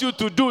tells you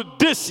to do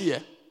this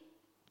year,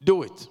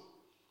 do it.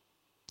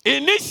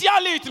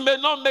 Initially, it may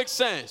not make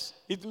sense.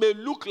 It may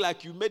look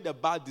like you made a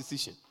bad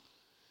decision.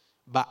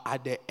 But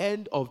at the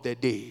end of the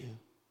day,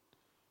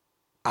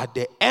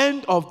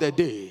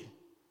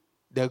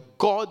 the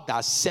God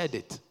that said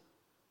it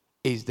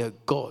is the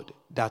God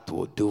that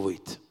will do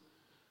it.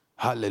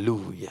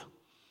 Hallelujah.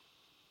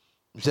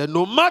 He said,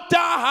 no matter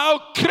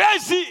how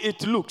crazy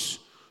it looks,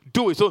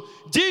 do it. So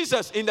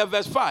Jesus in the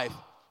verse 7,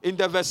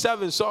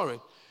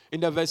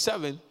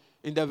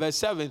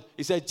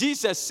 he said,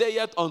 Jesus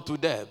saith unto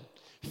them,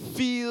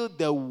 fill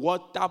the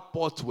water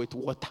pot with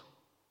water.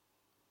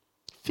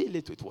 Fill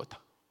it with water.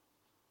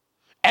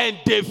 And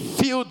they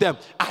filled them.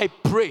 I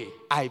pray.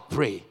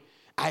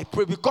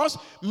 Because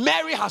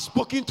Mary has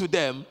spoken to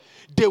them,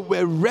 they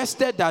were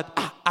rested that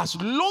as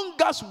long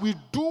as we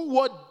do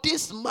what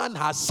this man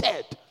has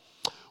said,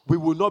 we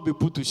will not be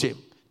put to shame.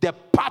 The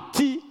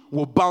party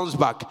will bounce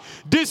back.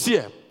 This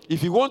year,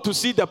 if you want to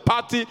see the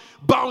party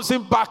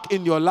bouncing back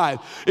in your life,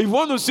 if you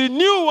want to see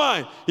new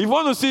wine, if you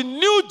want to see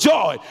new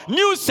joy,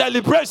 new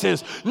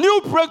celebrations, new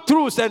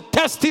breakthroughs and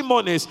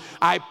testimonies,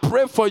 I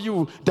pray for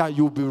you that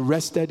you'll be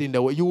rested in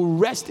the word. You will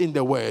rest in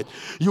the word.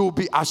 You will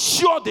be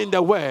assured in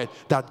the word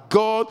that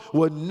God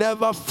will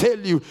never fail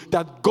you,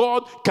 that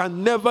God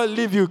can never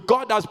leave you.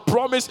 God has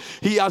promised.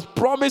 He has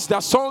promised.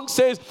 The song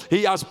says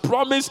he has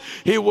promised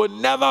he will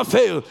never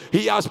fail.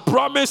 He has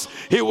promised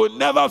he will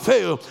never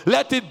fail.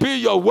 Let it be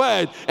your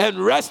word. And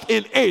rest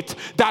in it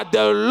that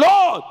the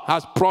Lord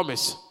has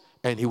promised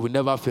and he will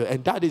never fail.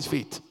 And that is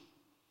faith.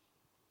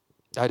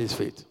 That is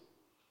faith.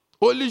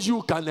 Only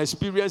you can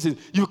experience it.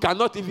 You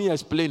cannot even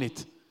explain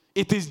it.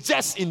 It is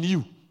just in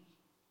you.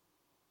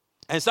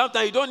 And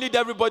sometimes you don't need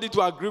everybody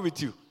to agree with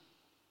you.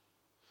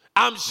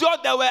 I'm sure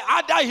there were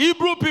other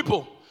Hebrew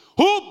people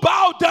who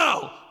bowed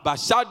down. But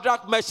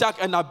Shadrach, Meshach,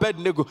 and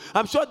Abednego,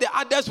 I'm sure the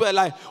others were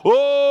like,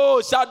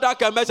 oh,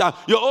 Shadrach and Meshach,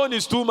 your own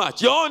is too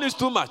much. Your own is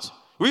too much.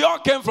 We all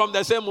came from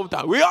the same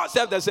hometown. We all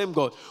serve the same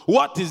God.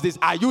 What is this?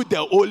 Are you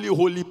the only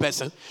holy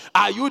person?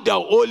 Are you the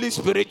only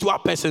spiritual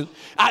person?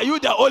 Are you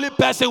the only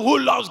person who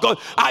loves God?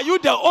 Are you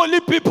the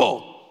only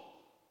people?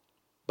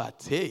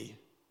 But hey,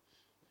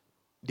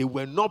 they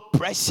were not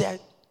pressured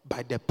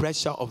by the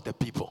pressure of the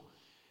people.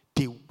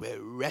 They were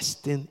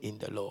resting in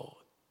the Lord.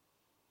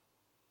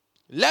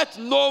 Let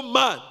no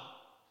man,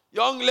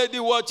 young lady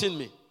watching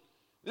me,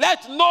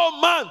 let no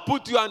man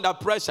put you under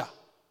pressure.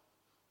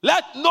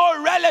 Let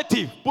no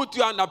relative put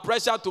you under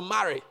pressure to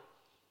marry.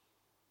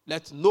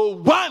 Let no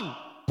one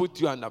put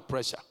you under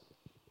pressure.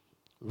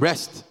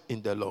 Rest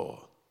in the Lord.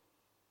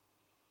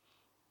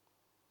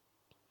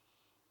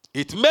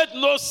 It made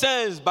no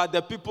sense, but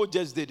the people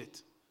just did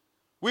it.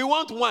 We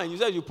want wine. You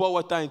said you pour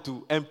water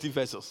into empty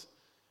vessels.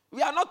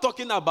 We are not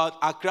talking about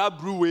Accra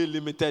Brewway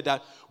Limited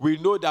that we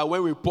know that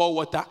when we pour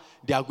water,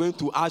 they are going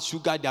to add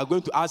sugar, they are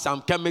going to add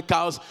some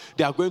chemicals,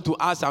 they are going to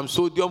add some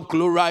sodium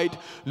chloride.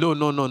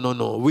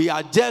 No. We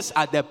are just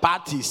at the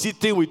party,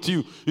 sitting with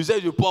you. You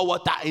said you pour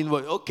water in.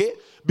 Okay.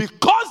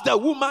 Because the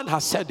woman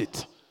has said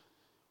it,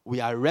 we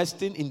are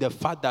resting in the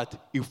fact that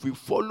if we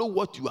follow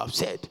what you have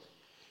said,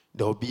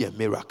 there will be a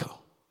miracle.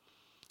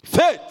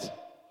 Faith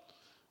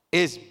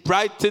is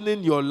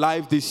brightening your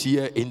life this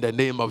year in the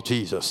name of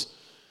Jesus.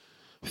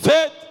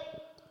 Faith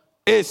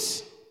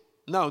is,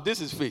 now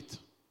this is faith.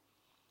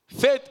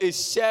 Faith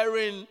is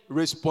sharing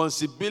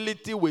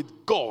responsibility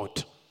with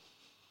God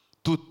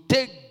to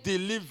take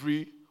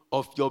delivery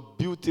of your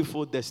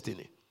beautiful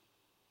destiny.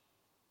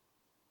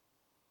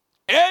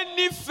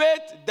 Any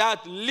faith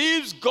that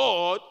leaves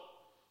God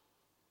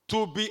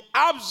to be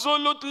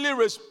absolutely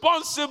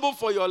responsible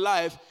for your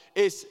life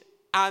is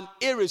an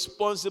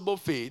irresponsible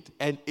faith,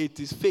 and it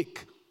is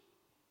fake.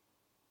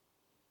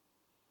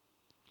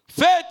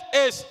 Faith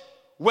is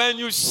when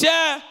you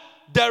share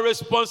the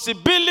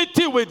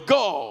responsibility with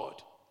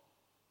God.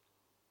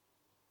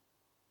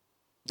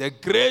 The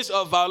grace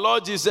of our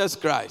Lord Jesus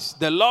Christ,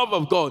 the love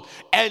of God,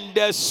 and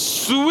the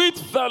sweet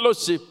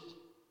fellowship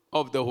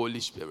of the Holy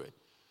Spirit.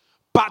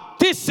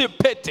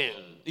 Participating.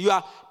 You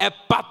are a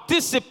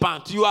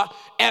participant. You are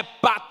a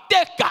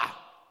partaker.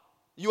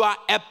 You are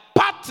a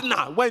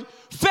partner. When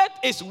faith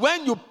is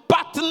when you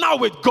partner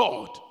with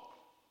God.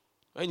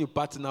 When you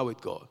partner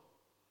with God.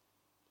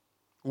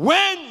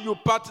 When you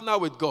partner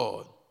with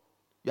God,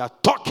 you are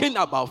talking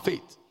about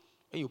faith.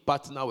 When you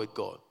partner with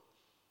God.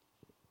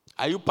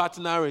 Are you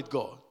partnering with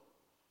God?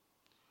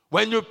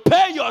 When you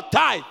pay your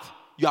tithe,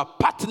 you are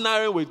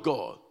partnering with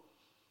God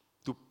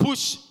to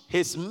push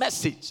his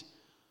message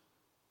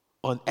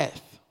on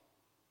earth.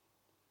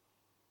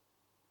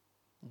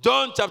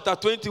 John chapter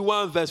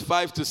 21 verse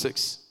 5 to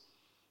 6.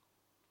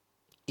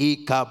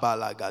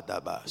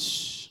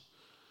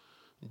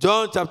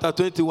 John chapter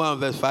 21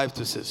 verse 5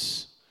 to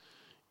 6.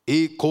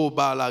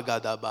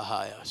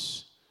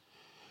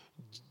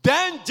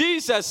 Then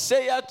Jesus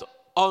saith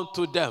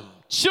unto them,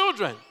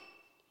 Children,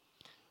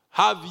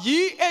 have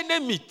ye any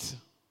meat?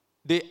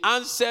 They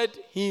answered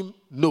him,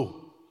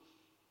 No.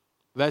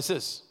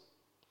 Verses.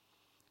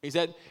 He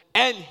said,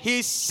 and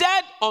he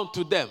said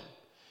unto them,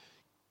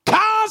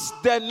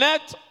 Cast the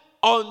net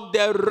on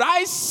the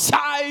right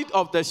side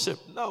of the ship.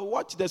 Now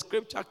watch the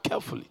scripture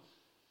carefully.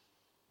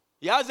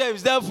 He asked them,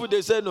 Is there food?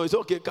 They said, No, it's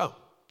okay, come.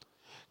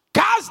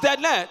 Cast the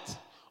net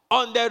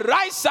on the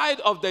right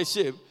side of the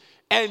ship,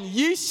 and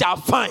ye shall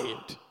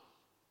find.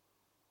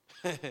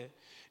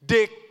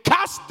 They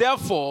cast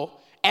therefore,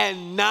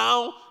 and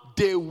now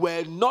they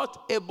were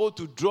not able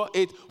to draw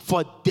it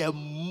for the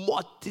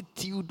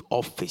multitude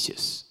of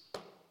fishes.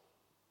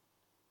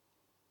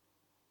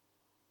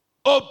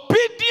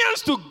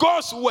 Obedience to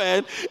God's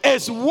word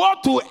is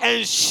what will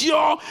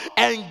ensure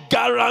and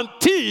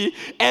guarantee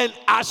and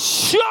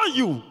assure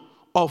you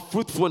of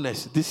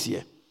fruitfulness this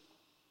year.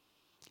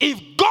 If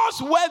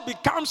God's word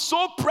becomes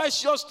so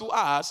precious to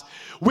us,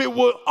 we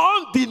will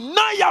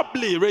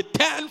undeniably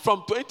return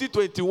from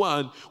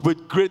 2021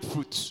 with great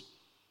fruits.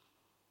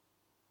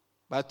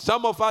 But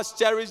some of us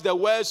cherish the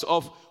words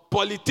of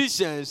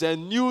politicians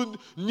and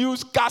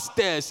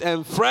newscasters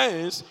and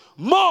friends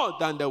more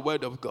than the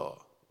word of God.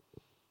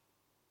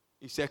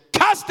 He said,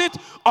 cast it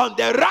on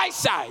the right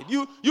side.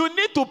 You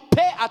need to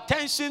pay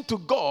attention to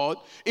God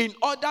in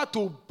order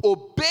to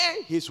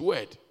obey his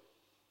word.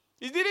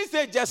 He didn't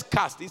say just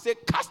cast. He said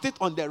cast it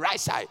on the right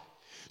side.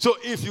 So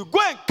if you go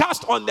and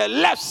cast on the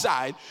left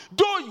side,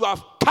 though you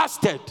have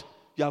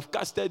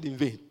casted in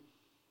vain.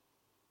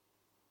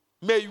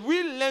 May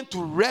we learn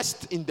to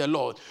rest in the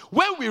Lord.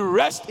 When we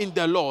rest in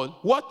the Lord,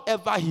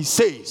 whatever he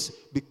says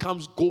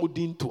becomes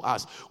golden to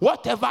us.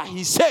 Whatever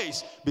he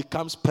says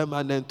becomes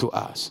permanent to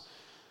us.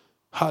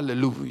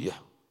 Hallelujah.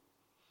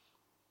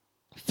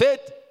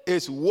 Faith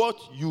is what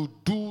you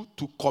do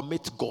to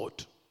commit God.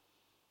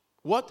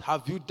 What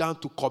have you done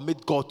to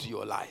commit God to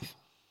your life?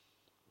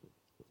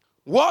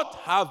 What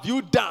have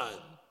you done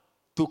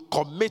to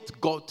commit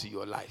God to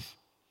your life?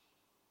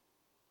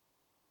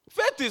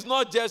 Faith is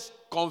not just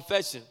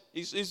confession.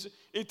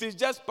 It is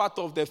just part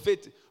of the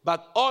faith.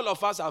 But all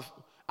of us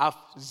have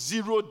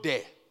zero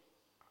there.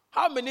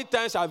 How many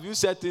times have you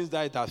said things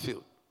that have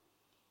failed?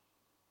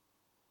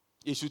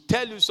 It should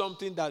tell you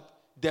something that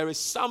there is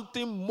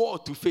something more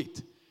to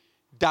faith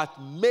that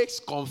makes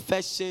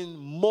confession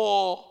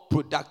more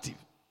productive.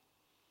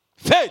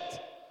 Faith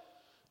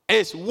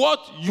is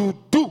what you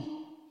do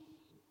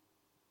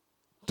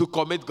to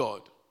commit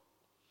God.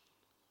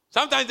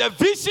 Sometimes the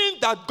vision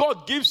that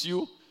God gives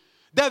you,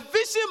 the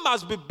vision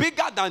must be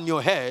bigger than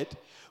your head,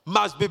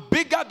 must be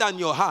bigger than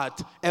your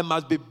heart, and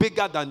must be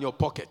bigger than your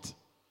pocket.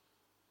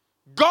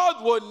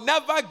 God will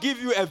never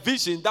give you a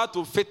vision that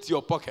will fit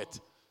your pocket.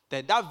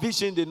 Then that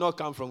vision did not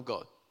come from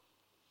God.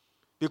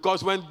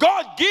 Because when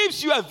God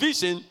gives you a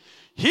vision,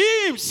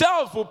 He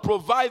Himself will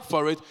provide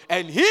for it,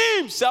 and He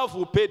Himself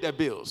will pay the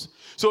bills.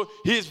 So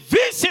His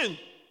vision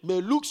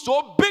may look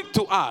so big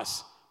to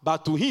us,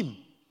 but to Him,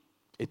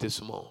 it is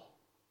small.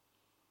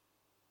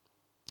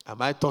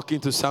 Am I talking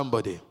to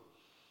somebody?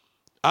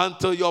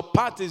 Until your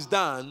part is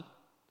done,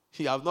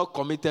 you have not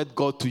committed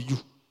God to you.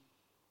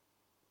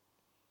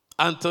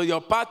 Until your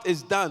part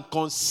is done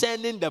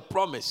concerning the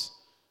promise,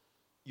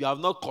 you have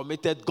not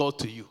committed God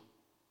to you.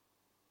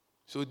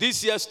 So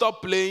this year,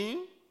 stop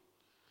playing,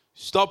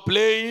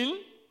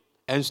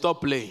 and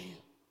stop playing.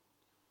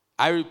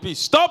 I repeat,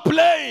 stop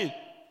playing,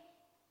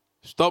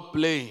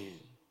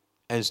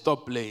 and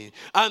stop playing.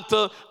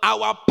 Until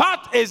our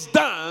part is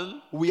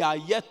done, we are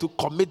yet to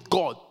commit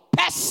God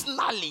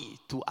personally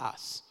to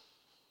us.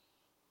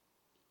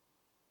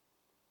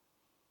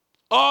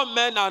 All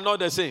men are not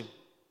the same.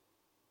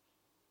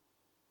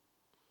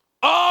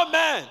 All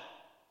men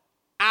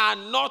are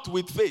not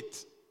with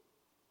faith.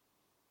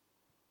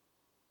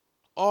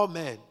 All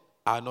men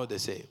are not the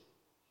same.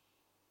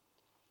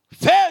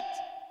 Faith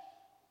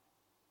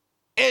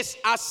is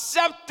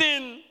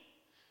accepting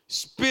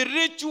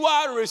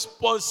spiritual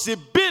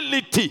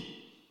responsibility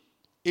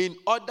in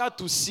order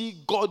to see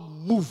God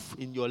move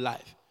in your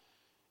life.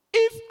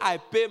 If I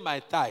pay my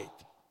tithe,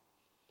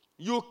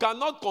 you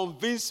cannot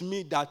convince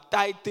me that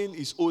tithing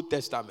is Old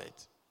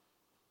Testament.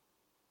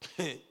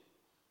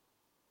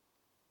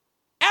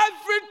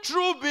 Every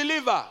true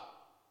believer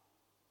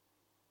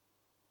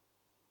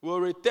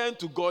will return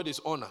to God His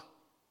honor.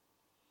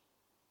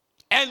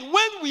 And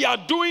when we are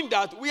doing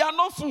that, we are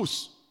not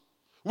fools.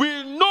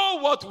 We know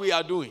what we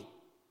are doing.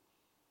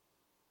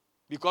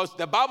 Because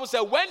the Bible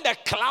says when the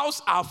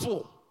clouds are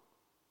full,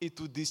 it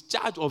will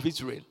discharge of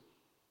its rain.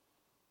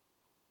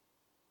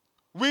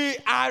 We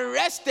are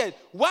rested.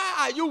 Why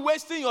are you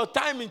wasting your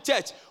time in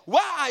church?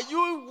 Why are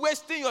you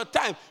wasting your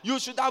time? You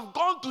should have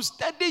gone to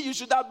study. You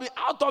should have been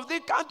out of the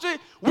country.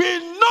 We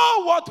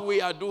know what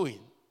we are doing.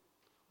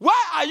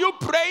 Why are you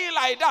praying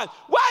like that?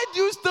 Why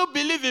do you still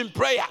believe in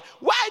prayer?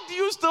 Why do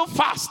you still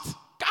fast?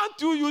 Can't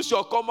you use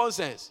your common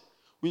sense?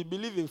 We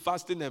believe in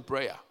fasting and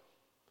prayer.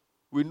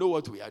 We know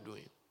what we are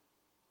doing.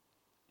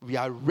 We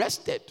are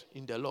rested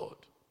in the Lord.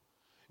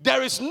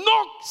 There is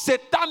no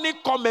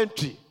satanic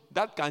commentary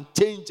that can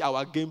change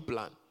our game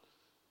plan.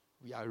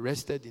 We are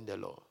rested in the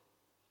Lord.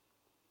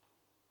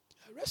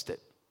 We are rested.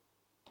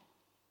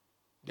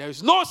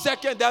 There's no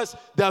second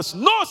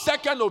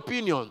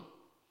opinion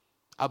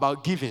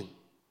about giving.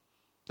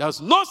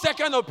 There's no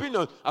second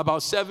opinion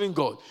about serving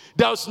God.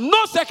 There's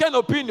no second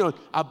opinion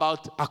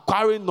about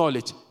acquiring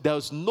knowledge.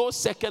 There's no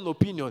second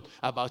opinion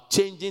about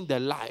changing the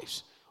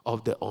lives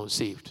of the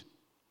unsaved.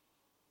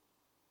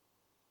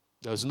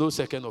 There's no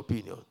second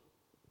opinion.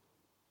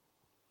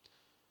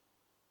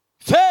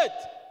 Faith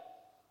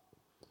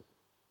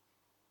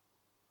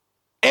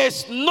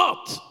is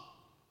not.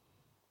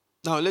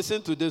 Now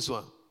listen to this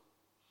one.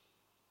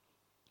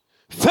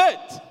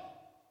 Faith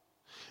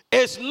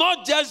is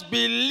not just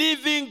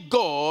believing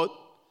God,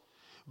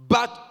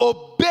 but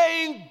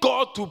obeying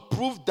God to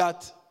prove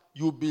that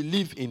you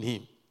believe in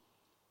Him.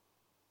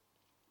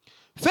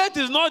 Faith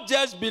is not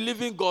just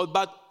believing God,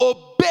 but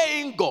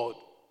obeying God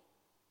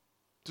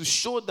to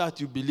show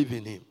that you believe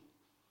in Him.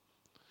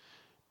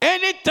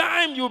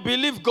 Anytime you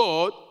believe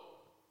God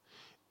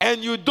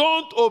and you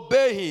don't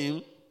obey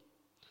Him,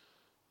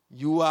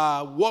 you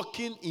are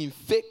walking in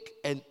fake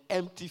and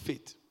empty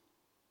faith.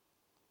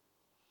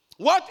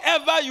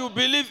 Whatever you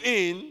believe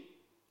in,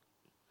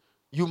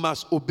 you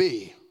must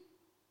obey.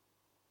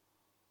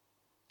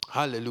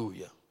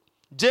 Hallelujah.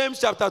 James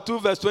chapter 2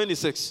 verse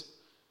 26.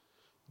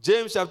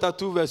 James chapter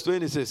 2 verse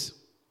 26.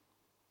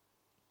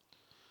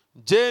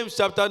 James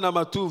chapter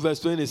number 2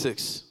 verse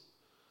 26.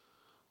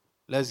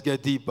 Let's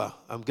get deeper.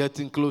 I'm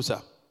getting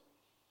closer.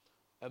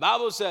 The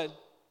Bible said,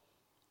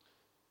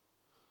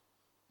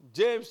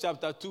 James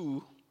chapter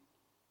 2,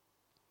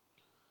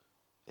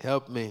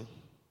 help me.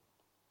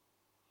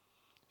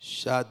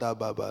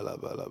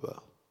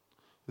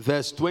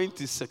 Verse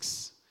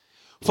 26.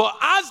 For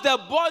as the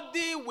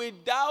body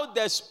without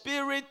the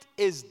spirit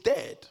is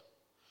dead,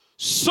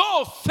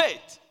 so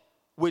faith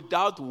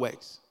without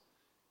works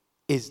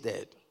is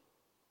dead.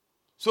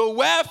 So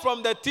where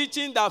from the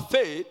teaching that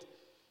faith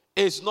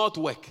is not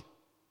work?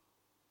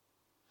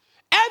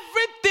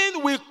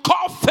 Everything we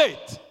call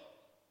faith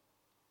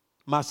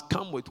must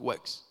come with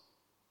works.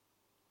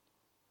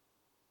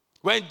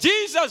 When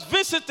Jesus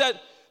visited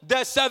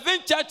the 7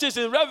 churches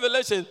in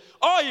Revelation,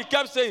 all He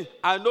kept saying,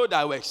 I know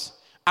thy works.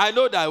 I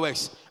know thy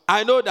works.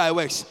 I know thy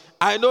works.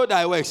 I know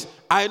thy works.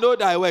 I know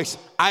thy works.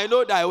 I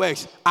know thy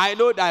works. I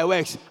know thy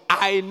works.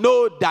 I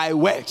know thy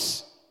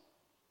works.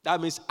 That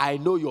means I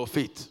know your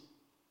faith.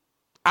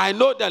 I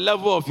know the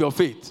level of your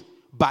faith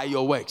by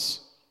your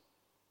works.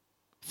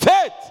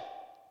 Faith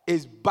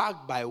is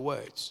backed by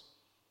words.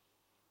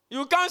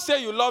 You can't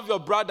say you love your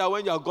brother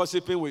when you are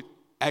gossiping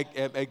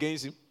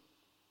against him.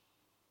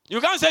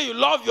 You can't say you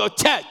love your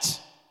church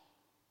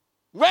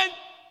When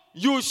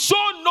you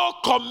show no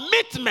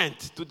commitment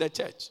to the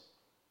church.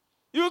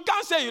 You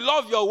can't say you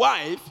love your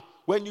wife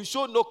when you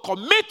show no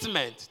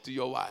commitment to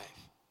your wife.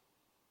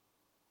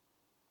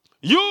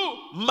 You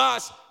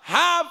must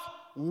have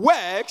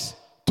works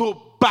to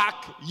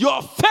back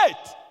your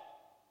faith.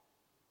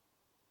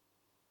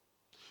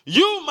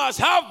 You must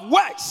have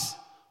works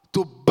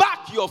to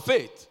back your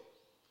faith.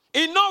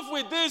 Enough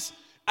with this,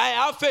 I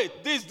have faith.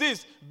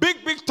 This,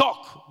 big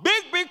talk.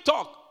 Big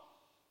talk.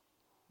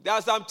 There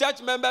are some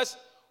church members,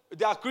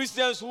 there are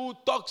Christians who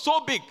talk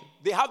so big,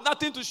 they have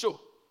nothing to show.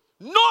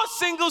 No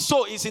single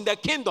soul is in the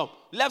kingdom,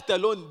 let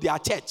alone their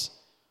church,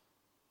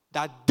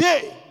 that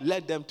they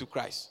led them to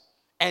Christ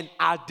and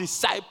are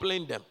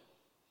discipling them.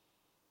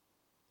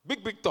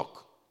 Big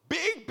talk.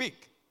 Big.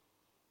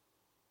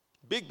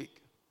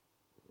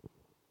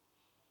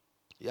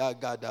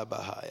 Yagada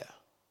Bahaya.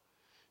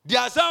 There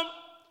are some,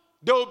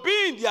 they will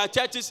be in their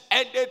churches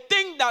and they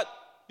think that,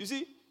 you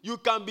see, you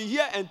can be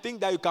here and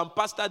think that you can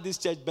pastor this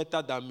church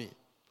better than me.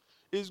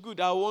 It's good.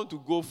 I want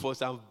to go for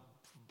some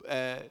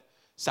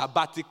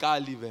sabbatical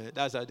leave.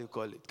 That's how they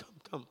call it.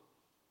 Come.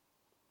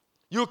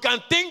 You can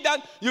think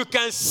that you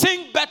can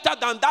sing better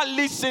than that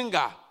lead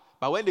singer.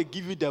 But when they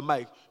give you the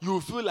mic, you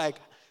feel like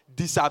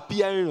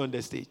disappearing on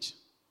the stage.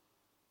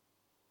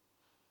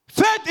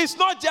 Faith is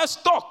not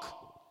just talk.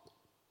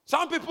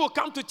 Some people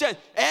come to church,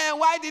 and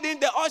why didn't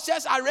the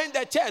ushers arrange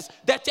the chairs?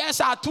 The chairs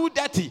are too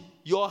dirty.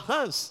 Your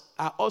hands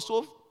are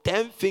also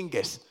 10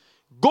 fingers.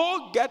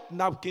 Go get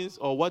napkins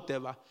or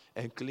whatever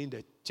and clean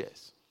the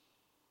chairs.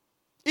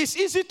 It's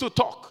easy to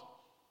talk.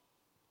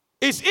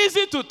 It's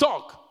easy to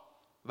talk,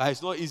 but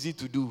it's not easy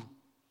to do.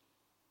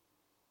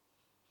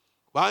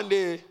 One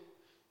day,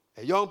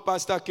 a young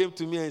pastor came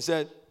to me and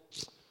said,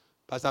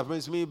 Pastor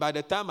Prince, by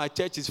the time my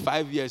church is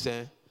 5 years,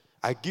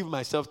 I give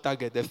myself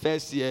target. The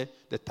first year,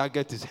 the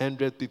target is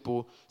 100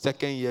 people.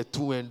 Second year,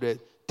 200.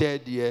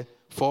 Third year,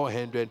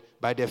 400.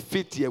 By the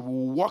fifth year, we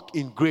will walk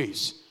in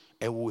grace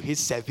and we'll hit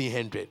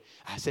 700.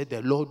 I said,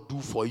 the Lord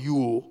do for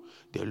you.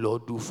 The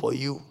Lord do for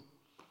you.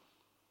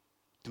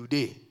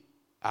 Today,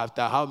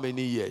 after how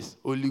many years?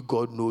 Only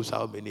God knows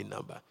how many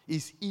number.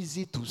 It's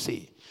easy to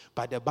say.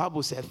 But the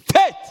Bible says,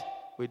 faith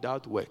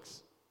without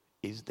works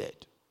is dead.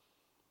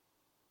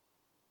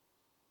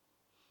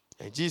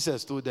 And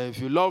Jesus told them, if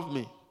you love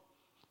me,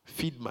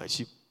 feed my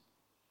sheep.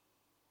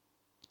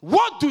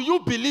 What do you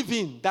believe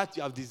in that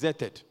you have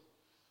deserted?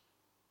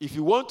 If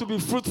you want to be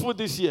fruitful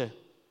this year,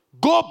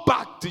 go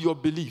back to your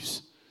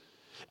beliefs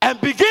and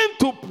begin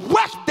to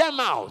work them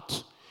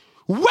out.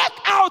 Work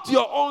out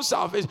your own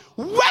salvation.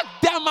 Work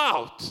them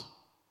out.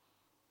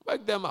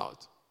 Work them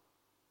out.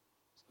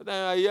 So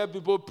then I hear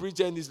people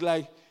preach and it's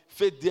like,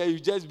 faith there, you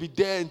just be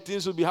there and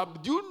things will be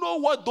happening. Do you know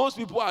what those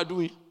people are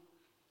doing?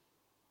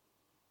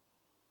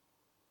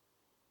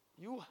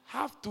 You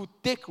have to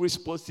take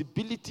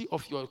responsibility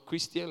of your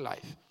Christian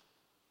life.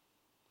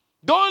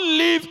 Don't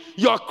leave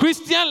your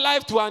Christian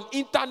life to an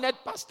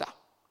internet pastor.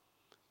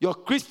 Your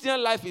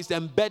Christian life is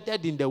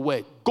embedded in the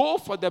word. Go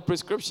for the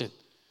prescription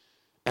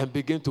and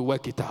begin to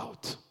work it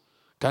out.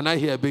 Can I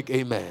hear a big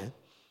amen?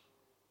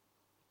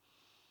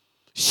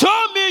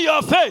 Show me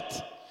your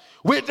faith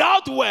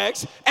without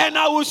works, and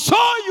I will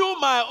show you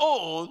my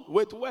own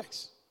with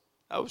works.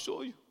 I will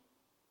show you.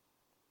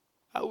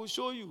 I will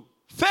show you.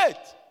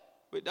 Faith.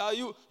 Without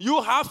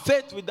you have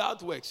faith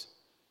without works.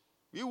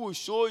 We will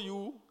show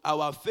you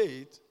our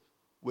faith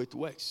with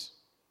works.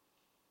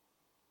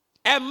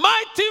 A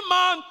mighty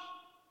man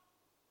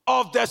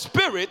of the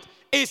Spirit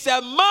is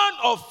a man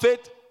of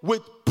faith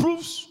with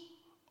proofs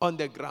on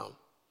the ground.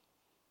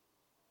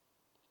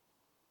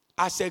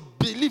 As a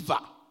believer,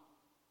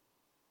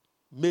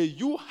 may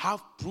you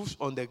have proofs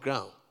on the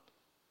ground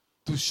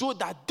to show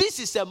that this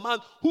is a man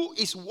who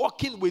is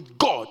walking with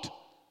God.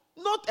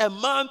 Not a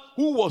man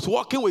who was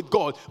walking with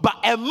God, but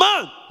a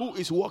man who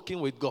is walking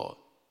with God.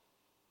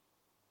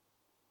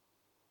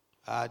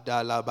 I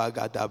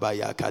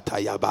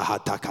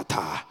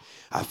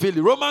feel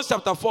it. Romans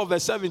chapter 4,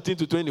 verse 17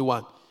 to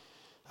 21.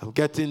 I'm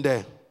getting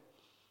there.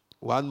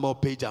 One more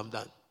page, I'm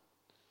done.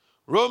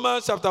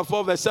 Romans chapter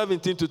 4, verse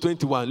 17 to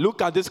 21.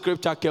 Look at this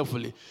scripture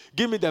carefully.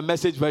 Give me the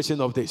Message version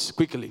of this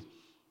quickly.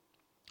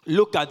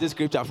 Look at this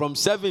scripture from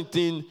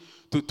 17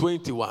 to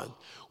 21.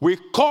 We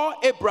call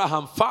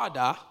Abraham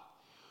father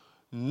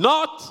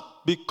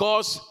not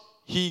because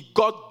he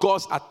got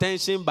God's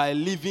attention by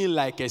living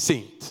like a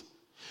saint,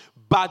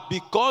 but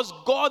because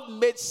God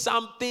made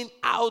something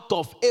out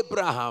of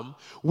Abraham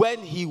when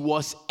he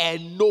was a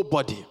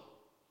nobody.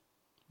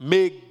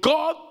 May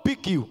God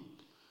pick you.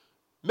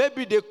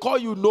 Maybe they call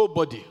you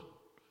nobody.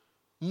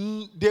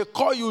 They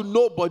call you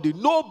nobody.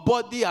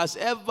 Nobody has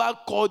ever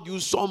called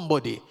you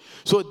somebody.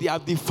 So they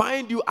have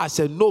defined you as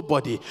a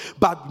nobody.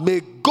 But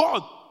may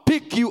God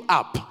pick you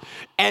up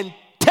and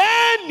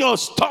turn your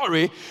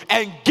story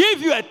and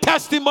give you a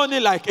testimony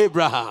like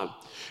Abraham.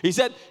 He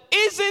said,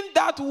 isn't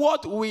that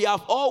what we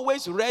have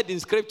always read in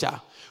scripture?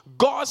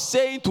 God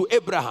saying to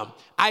Abraham,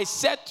 I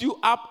set you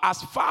up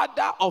as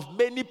father of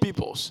many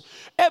peoples.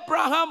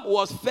 Abraham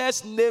was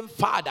first named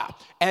father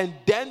and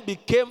then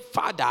became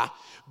father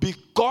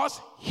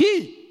because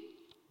he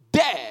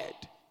dared.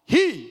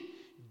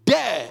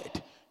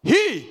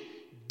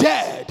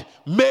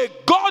 May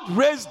God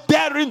raise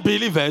daring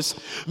believers.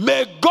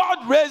 May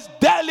God raise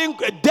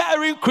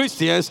daring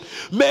Christians.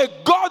 May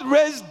God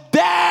raise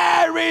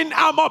daring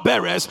armor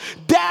bearers,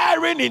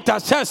 daring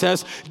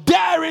intercessors,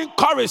 daring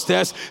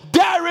choristers,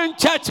 daring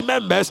church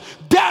members,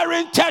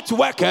 daring church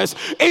workers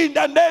in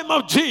the name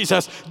of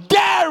Jesus.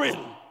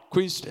 Daring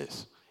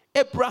Christians.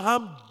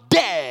 Abraham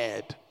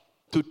dared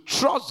to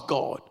trust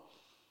God,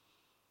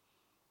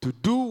 to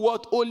do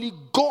what only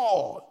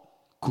God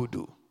could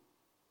do.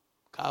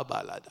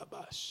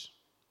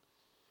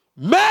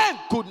 Man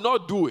could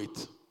not do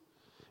it,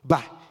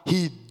 but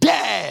he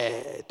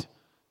dared.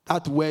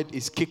 That word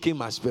is kicking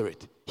my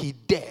spirit. He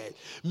dared.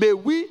 May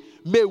we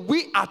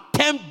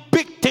attempt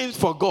big things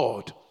for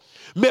God.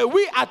 May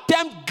we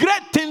attempt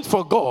great things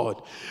for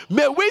God.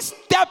 May we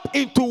step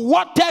into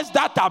waters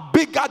that are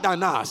bigger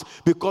than us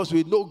because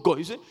we know God.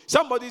 You see,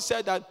 somebody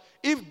said that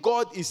if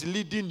God is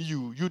leading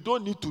you, you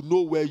don't need to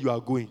know where you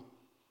are going.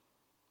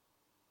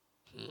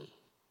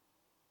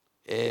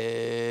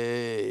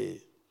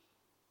 Hey.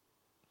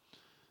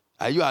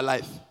 Are you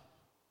alive?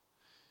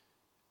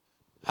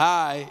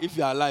 Hi, if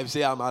you are alive,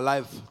 say I'm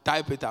alive.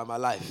 Type it, I'm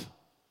alive.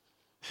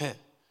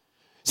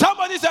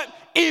 Somebody said,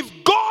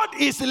 if God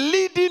is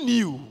leading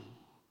you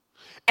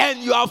and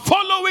you are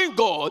following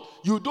God,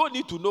 you don't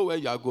need to know where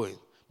you are going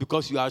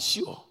because you are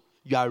sure,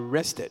 you are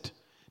rested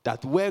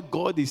that where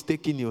God is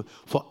taking you,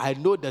 for I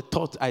know the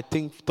thoughts I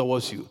think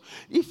towards you.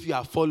 If you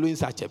are following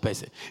such a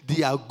person,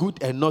 they are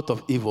good and not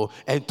of evil,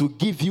 and to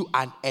give you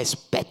an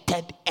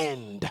expected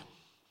end.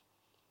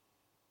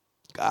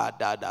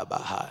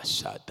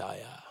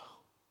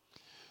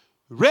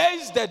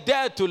 Raise the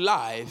dead to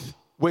life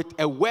with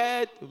a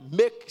word,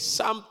 make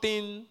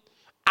something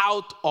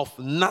out of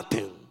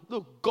nothing.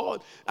 Look,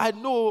 God, I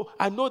know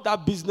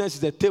that business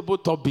is a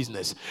tabletop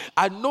business.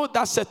 I know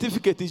that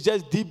certificate is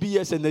just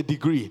DBS and a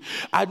degree.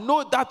 I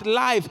know that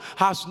life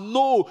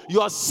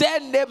your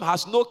surname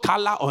has no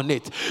color on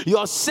it.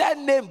 Your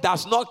surname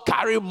does not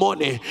carry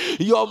money.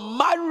 Your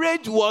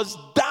marriage was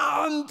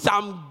done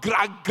some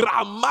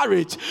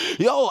marriage.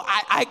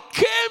 I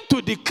came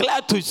to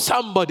declare to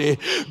somebody,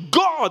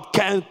 God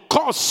can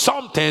cause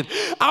something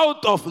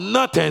out of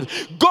nothing.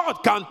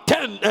 God can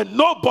turn a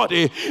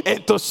nobody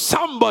into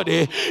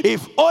somebody.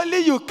 If only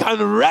you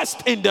can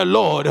rest in the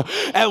Lord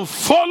and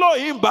follow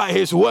him by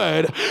his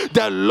word,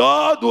 the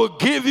Lord will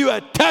give you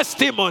a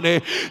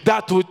testimony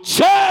that will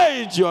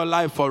change your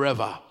life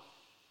forever.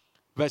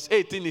 Verse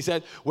 18, he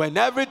said, when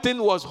everything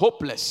was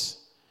hopeless,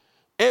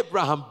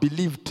 Abraham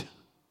believed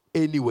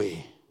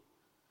anyway.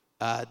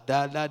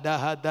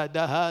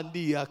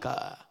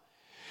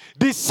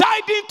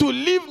 Deciding to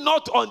live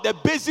not on the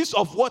basis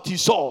of what he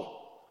saw.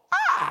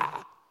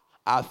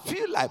 I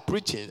feel like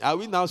preaching. Are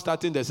we now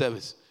starting the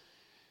service?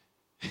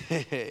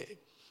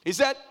 He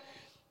said,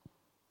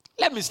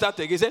 let me start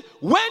again. He said,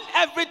 when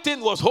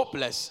everything was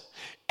hopeless,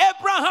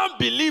 Abraham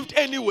believed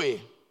anyway.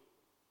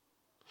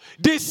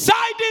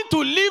 Deciding to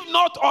live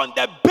not on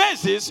the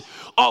basis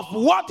of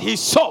what he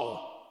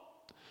saw.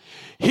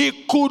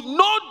 He could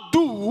not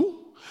do,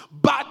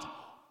 but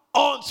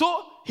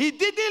also he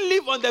didn't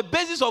live on the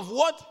basis of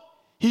what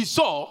he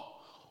saw.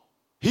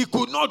 He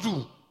could not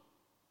do.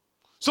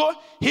 So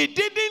he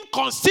didn't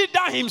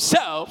consider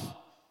himself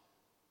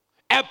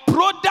a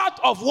product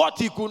of what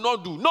he could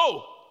not do.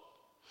 No.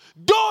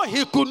 Though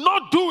he could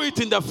not do it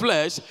in the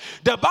flesh,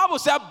 the Bible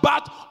said,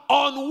 but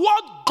on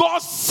what God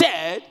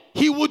said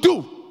he would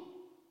do.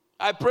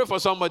 I pray for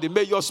somebody.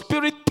 May your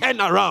spirit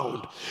turn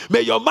around.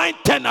 May your mind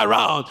turn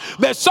around.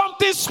 May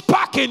something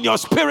spark in your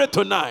spirit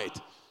tonight.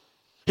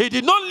 He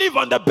did not live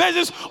on the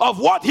basis of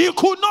what he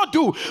could not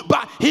do,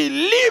 but he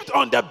lived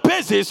on the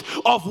basis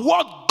of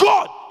what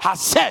God has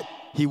said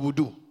he would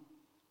do.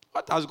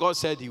 What has God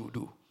said he would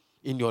do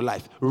in your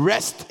life?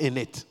 Rest in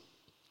it.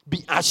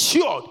 Be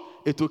assured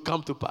it will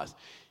come to pass.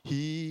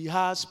 He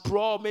has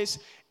promised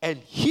and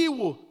he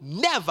will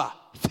never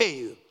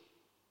fail.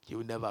 He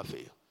will never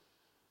fail.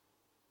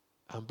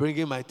 I'm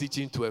bringing my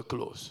teaching to a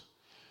close.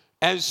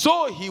 And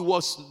so he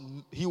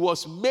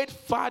was made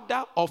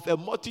father of a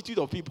multitude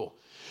of people.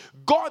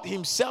 God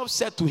himself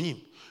said to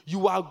him,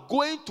 you are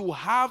going to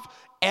have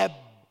a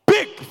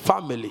big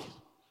family.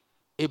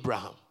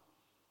 Abraham.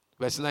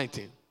 Verse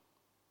 19.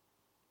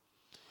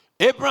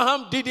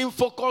 Abraham didn't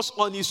focus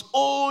on his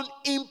own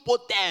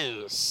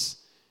impotence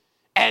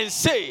and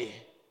say,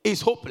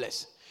 it's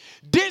hopeless.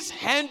 This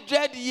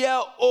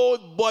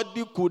 100-year-old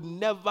body could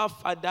never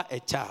father a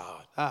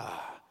child.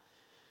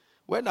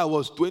 When I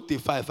was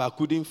 25, I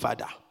couldn't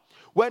father.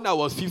 When I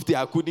was 50,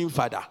 I couldn't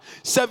father.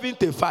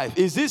 75.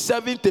 Is this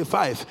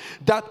 75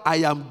 that I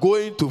am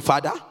going to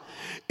father?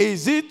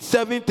 Is it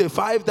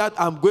 75 that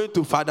I'm going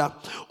to, Father?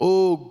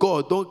 Oh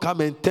God, don't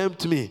come and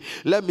tempt me.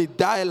 Let me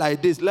die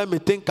like this. Let me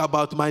think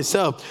about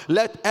myself.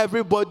 Let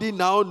everybody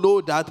now know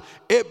that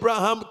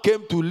Abraham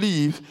came to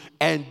live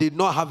and did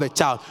not have a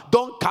child.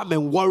 Don't come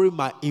and worry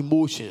my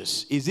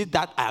emotions. Is it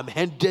that I'm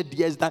 100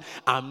 years that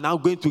I'm now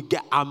going to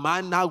get, am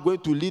I now going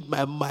to lead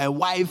my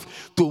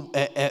wife to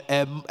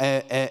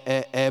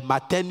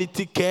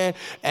maternity care,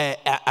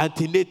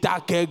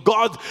 antenatal care?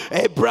 God,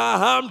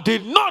 Abraham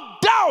did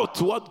not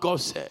doubt what God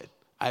said.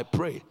 I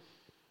pray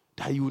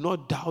that you will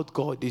not doubt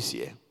God this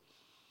year.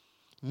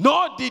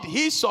 Nor did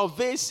he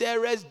survey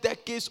Sarah's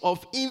decades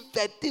of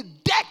infertility.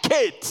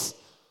 Decades.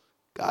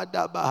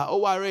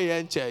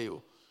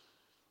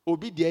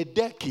 Obi the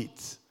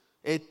decades.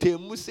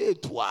 10,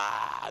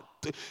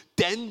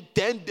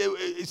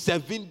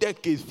 7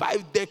 decades,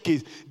 5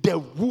 decades. The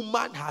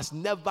woman has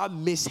never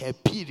missed her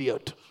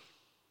period.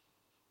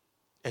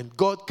 And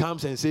God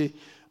comes and says,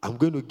 I'm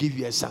going to give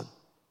you a son.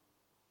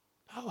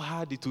 How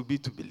hard it will be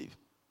to believe.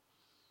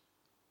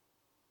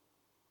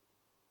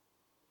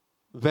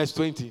 Verse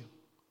 20.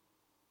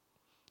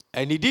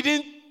 And he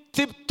didn't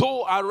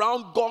tiptoe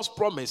around God's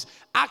promise,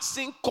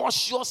 asking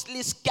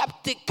cautiously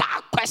skeptical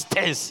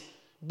questions.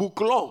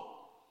 Book long.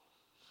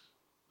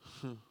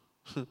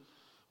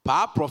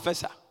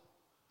 Professor.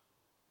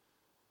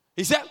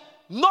 He said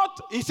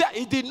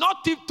he did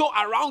not tiptoe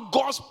around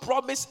God's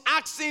promise,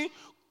 asking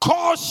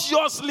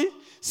cautiously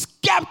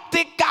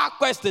skeptical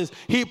questions.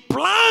 He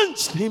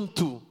plunged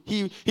into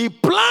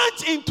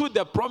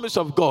the promise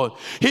of God.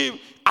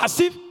 As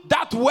if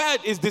that word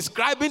is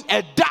describing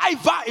a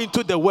diver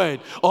into the word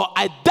or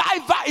a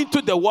diver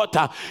into the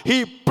water.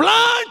 He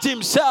plunged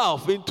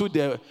himself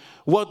into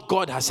what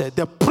God has said.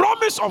 The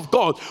promise of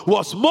God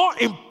was more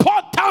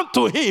important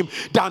to him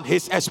than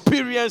his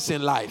experience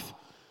in life.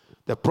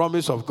 The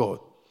promise of God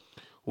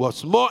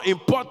was more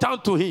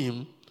important to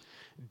him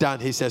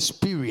than his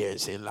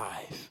experience in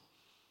life.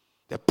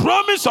 The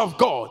promise of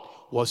God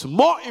was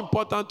more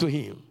important to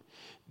him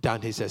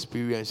than his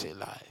experience in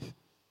life.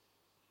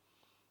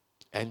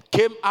 And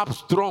came up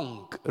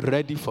strong,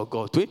 ready for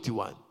God.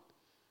 21.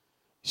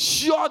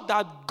 Sure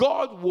that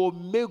God will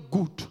make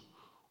good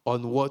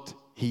on what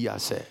he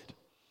has said.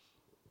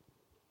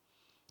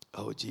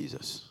 Oh,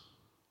 Jesus.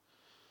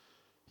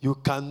 You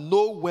can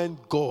know when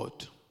God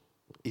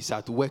is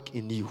at work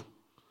in you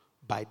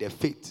by the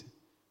faith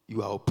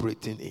you are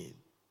operating in.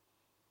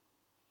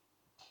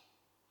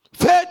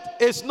 Faith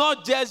is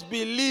not just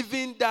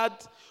believing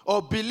that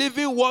or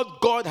believing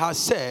what God has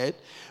said,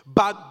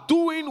 but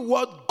doing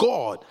what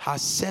God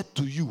has said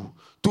to you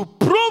to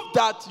prove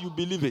that you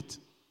believe it.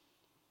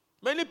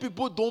 Many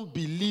people don't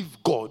believe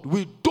God.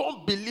 We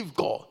don't believe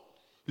God.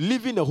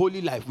 Living a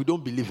holy life, we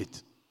don't believe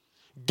it.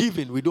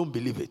 Giving, we don't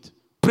believe it.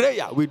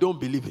 Prayer, we don't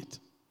believe it.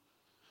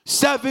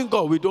 Serving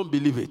God, we don't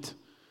believe it.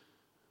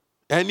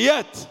 And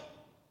yet,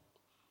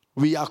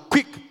 we are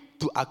quick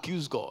to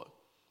accuse God.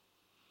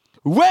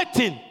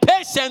 Waiting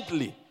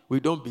patiently, we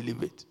don't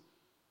believe it.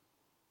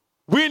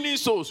 Winning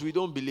souls, we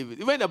don't believe it.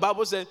 Even the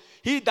Bible says,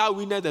 he that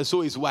winneth the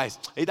soul is wise.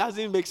 It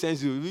doesn't make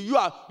sense. You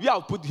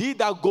have put, he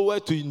that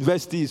goeth to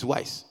university is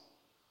wise.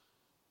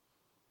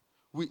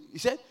 He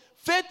said,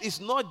 faith is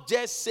not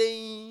just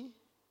saying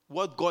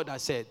what God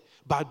has said,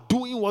 but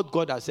doing what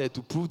God has said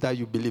to prove that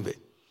you believe it.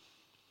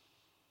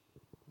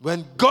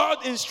 When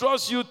God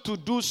instructs you to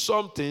do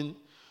something,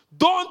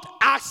 don't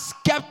ask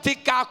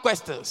skeptical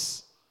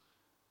questions.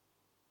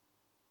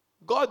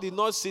 God did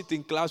not sit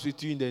in class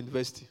with you in the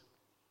university.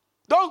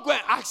 Don't go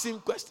and ask him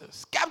questions.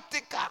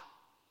 Skeptical.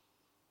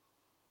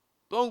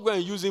 Don't go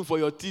and use him for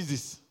your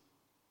thesis.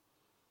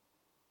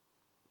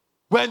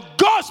 When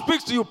God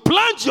speaks to you,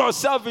 plunge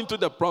yourself into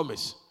the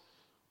promise.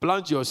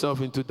 Plunge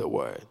yourself into the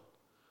word.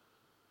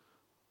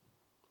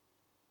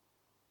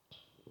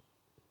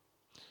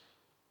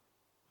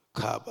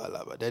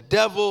 The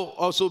devil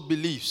also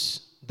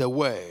believes the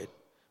word,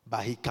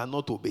 but he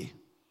cannot obey.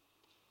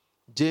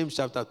 James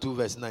chapter 2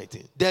 verse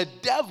 19. The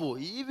devil,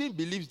 he even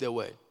believes the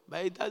word,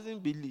 but he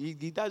doesn't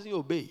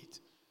obey it.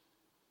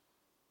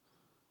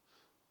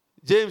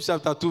 James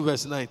chapter 2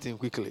 verse 19,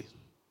 quickly.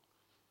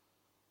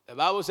 The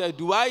Bible said,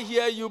 do I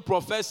hear you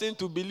professing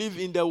to believe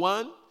in the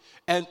one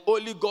and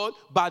only God,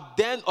 but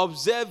then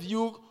observe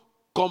you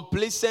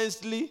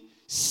complacently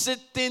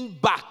sitting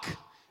back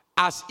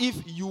as if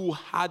you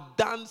had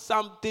done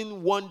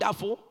something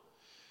wonderful?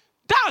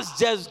 That's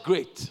just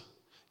great.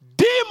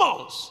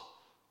 Demons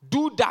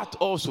do that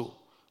also.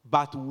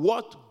 But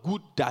what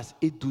good does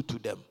it do to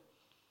them?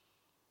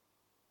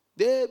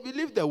 They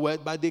believe the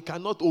word, but they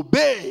cannot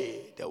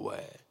obey the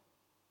word.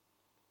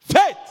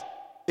 Faith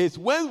is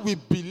when we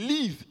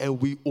believe and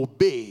we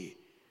obey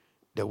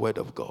the word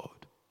of God.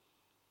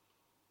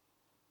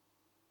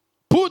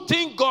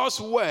 Putting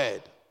God's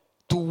word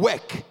to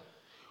work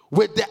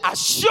with the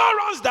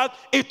assurance that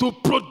it will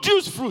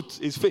produce fruit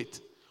is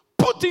faith.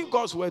 Putting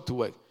God's word to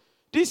work.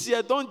 This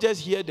year, don't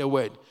just hear the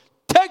word.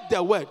 Take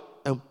the word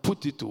and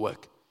put it to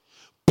work.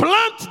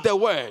 Plant the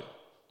word.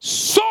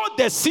 Sow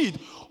the seed.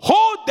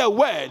 Hold the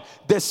word.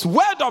 This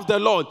word of the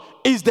Lord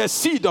is the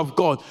seed of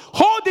God.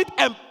 Hold it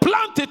and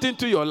plant it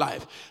into your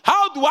life.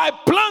 How do I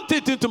plant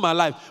it into my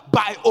life?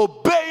 By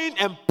obeying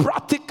and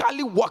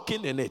practically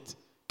walking in it.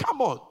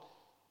 Come on.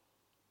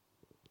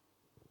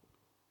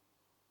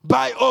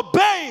 By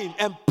obeying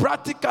and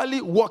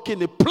practically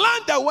walking it.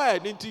 Plant the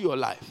word into your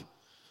life.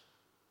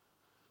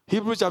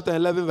 Hebrews chapter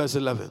 11 verse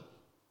 11.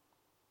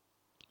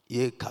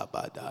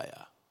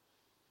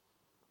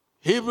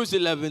 Hebrews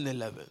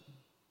 11:11.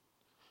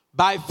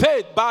 By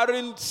faith,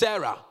 barren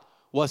Sarah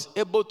was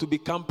able to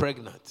become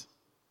pregnant.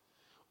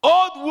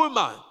 Old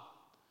woman,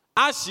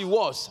 as she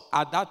was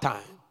at that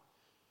time,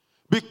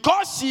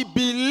 because she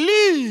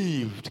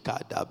believed.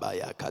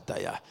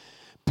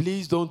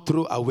 Please don't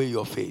throw away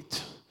your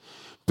faith.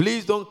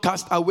 Please don't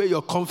cast away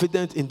your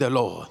confidence in the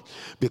Lord,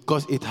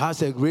 because it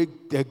has a great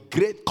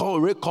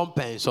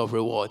recompense of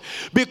reward.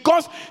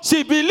 Because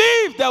she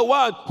believed the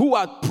one who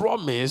had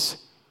promised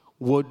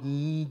would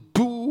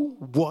do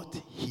what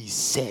he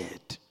said.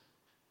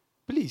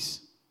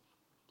 Please,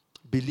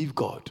 believe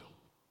God.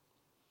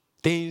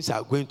 Things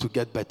are going to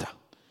get better.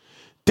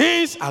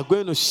 Things are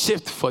going to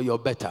shift for your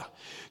better.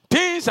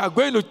 Things are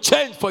going to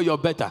change for your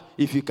better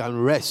if you can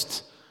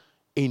rest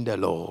in the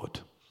Lord.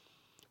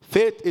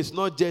 Faith is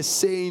not just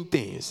saying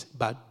things,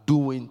 but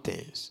doing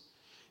things.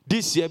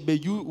 This year, may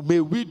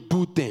we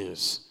do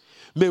things.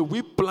 May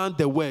we plant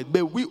the word.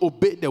 May we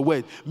obey the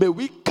word. May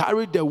we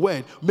carry the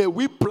word. May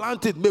we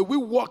plant it. May we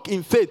walk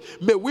in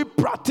faith. May we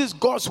practice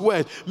God's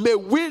word. May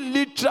we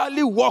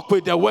literally walk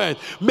with the word.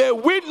 May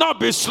we not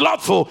be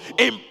slothful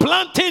in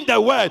planting the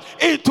word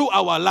into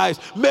our lives.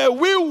 May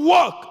we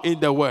walk in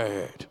the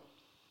word.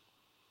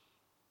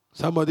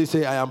 Somebody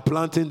say, I am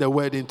planting the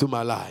word into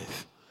my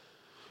life.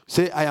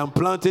 Say, I am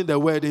planting the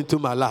word into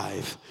my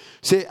life.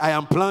 Say, I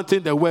am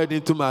planting the word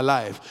into my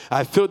life.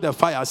 I feel the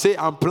fire. Say,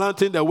 I'm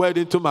planting the word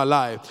into my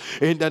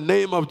life. In the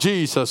name of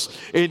Jesus.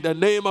 In the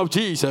name of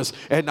Jesus.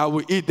 And I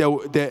will eat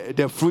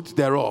the fruit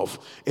thereof.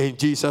 In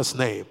Jesus'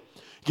 name.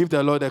 Give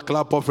the Lord a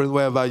clap offering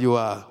wherever you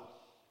are.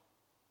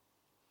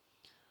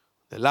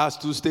 The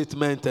last two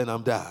statements and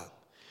I'm done.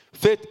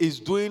 Faith is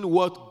doing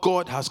what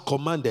God has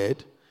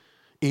commanded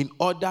in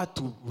order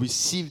to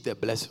receive the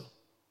blessing.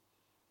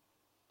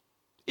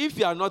 If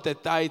you are not a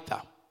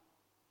tither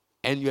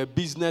and you're a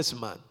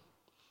businessman,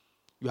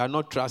 you are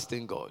not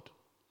trusting God.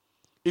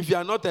 If you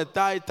are not a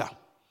tither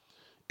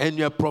and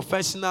you're a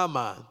professional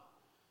man,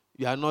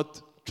 you are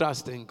not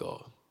trusting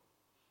God.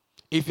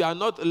 If you are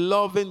not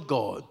loving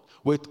God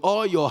with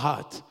all your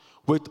heart,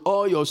 with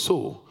all your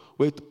soul,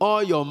 with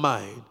all your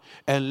mind,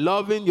 and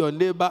loving your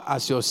neighbor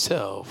as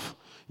yourself,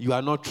 you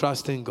are not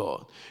trusting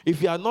God.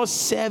 If you are not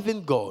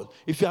serving God,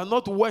 if you are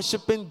not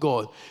worshiping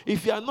God,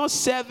 if you are not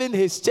serving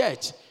His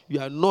church, you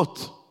are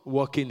not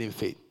walking in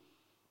faith.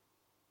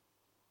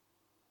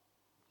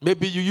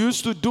 Maybe you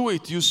used to do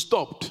it, you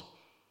stopped.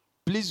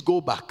 Please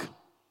go back.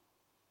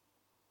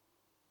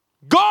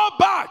 Go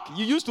back.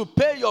 You used to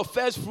pay your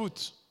first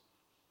fruit.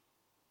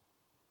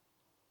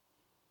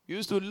 You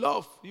used to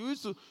love. You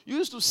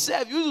used to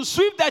serve. You used to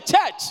sweep the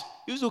church.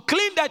 You used to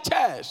clean the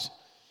church.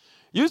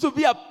 You used to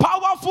be a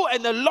powerful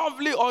and a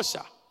lovely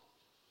usher.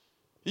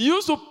 You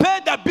used to pay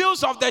the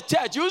bills of the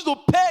church. You used to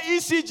pay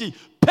ECG,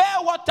 pay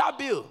water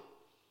bill.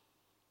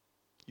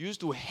 You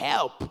used to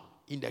help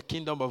in the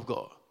kingdom of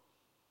God.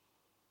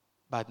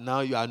 But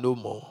now you are no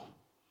more.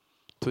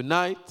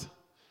 Tonight,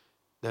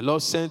 the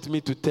Lord sent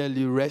me to tell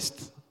you,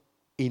 rest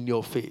in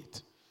your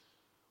faith.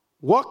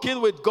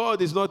 Walking with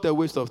God is not a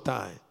waste of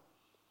time.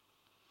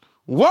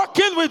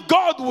 Walking with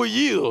God will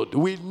yield.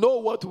 We know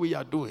what we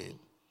are doing.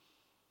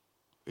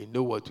 We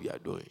know what we are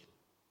doing.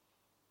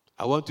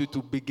 I want you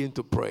to begin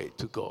to pray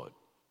to God.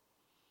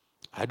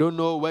 I don't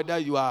know whether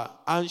you are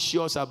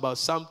anxious about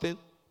something.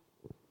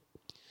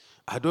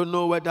 I don't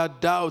know whether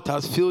doubt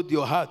has filled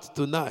your heart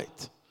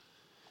tonight.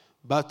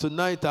 But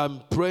tonight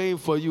I'm praying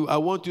for you. I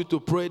want you to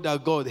pray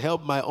that God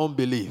help my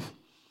unbelief.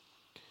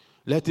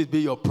 Let it be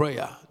your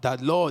prayer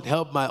that, Lord,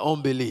 help my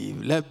unbelief.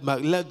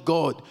 Let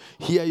God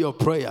hear your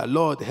prayer.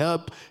 Lord,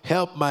 help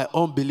my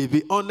unbelief.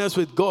 Be honest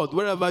with God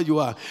wherever you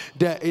are.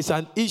 There is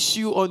an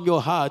issue on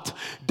your heart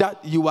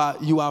that you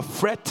are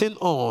fretting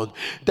on,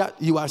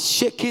 that you are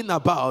shaking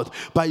about,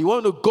 but you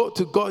want to go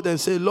to God and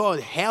say,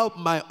 Lord, help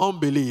my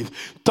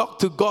unbelief. Talk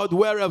to God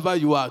wherever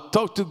you are.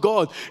 Talk to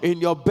God in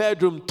your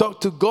bedroom.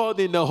 Talk to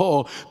God in the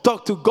hall.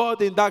 Talk to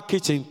God in that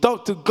kitchen.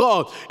 Talk to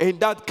God in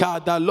that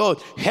car. That, Lord,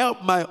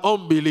 help my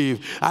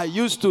unbelief. I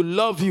used to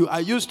love you. I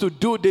used to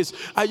do this.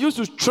 I used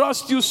to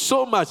trust you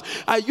so much.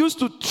 I used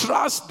to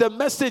trust the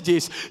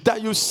messages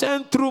that you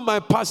sent through my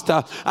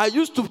pastor. I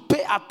used to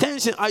pay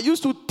attention. I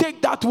used to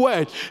take that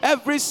word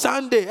every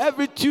Sunday,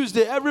 every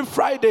Tuesday, every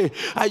Friday.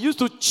 I used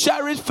to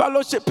cherish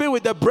fellowshipping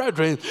with the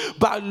brethren.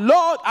 But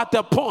Lord, at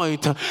a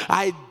point,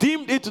 I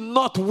deemed it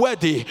not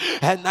worthy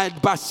and I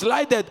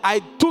backslided. I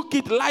took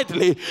it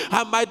lightly.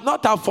 I might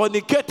not have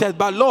fornicated,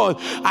 but Lord,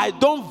 I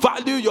don't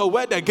value your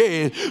word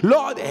again.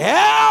 Lord,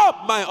 help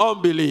help my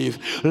unbelief.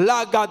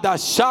 Lagada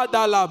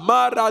shadala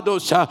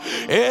maradosha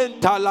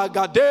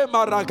entalagade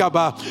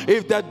maragaba.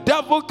 If the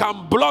devil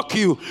can block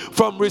you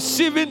from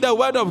receiving the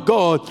word of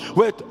God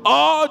with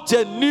all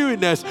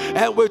genuineness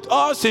and with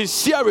all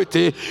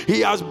sincerity,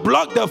 he has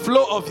blocked the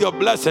flow of your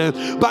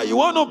blessing. But you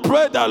want to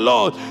pray the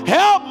Lord,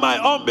 help my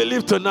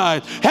unbelief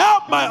tonight.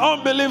 Help my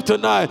unbelief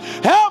tonight.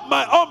 Help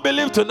my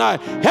unbelief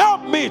tonight.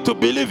 Help me to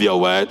believe your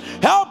word.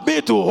 Help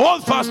me to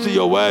hold fast to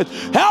your word.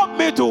 Help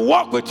me to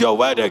walk with your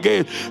word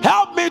again.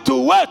 Help me to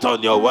wait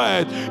on your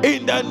word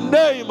in the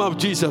name of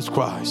Jesus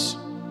Christ.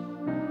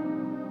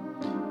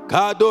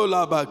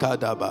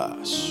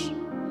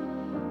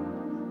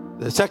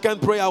 The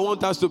second prayer I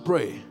want us to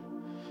pray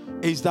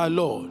is that,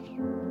 Lord,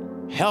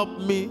 help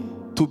me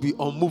to be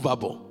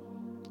unmovable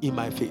in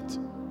my faith.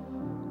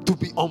 To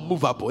be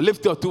unmovable.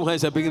 Lift your two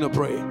hands and begin to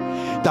pray.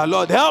 That,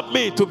 Lord, help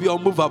me to be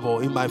unmovable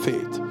in my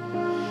faith.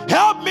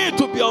 Help me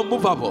to be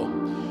unmovable.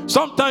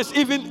 Sometimes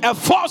even a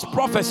false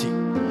prophecy,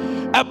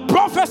 a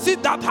prophecy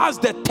that has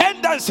the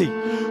tendency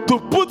to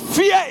put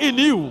fear in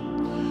you,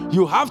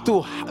 you have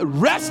to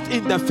rest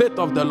in the faith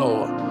of the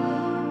Lord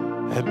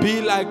and be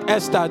like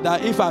Esther,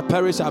 that if I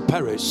perish, I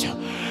perish.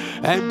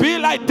 And be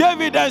like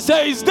David and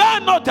say, is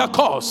there not a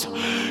cause?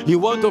 You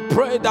want to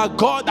pray that,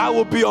 God, I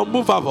will be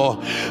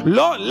unmovable.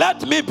 Lord,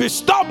 let me be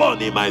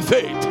stubborn in my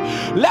faith.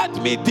 Let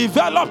me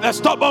develop a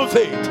stubborn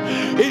faith.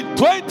 In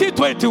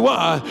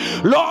 2021,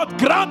 Lord,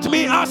 grant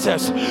me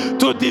access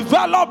to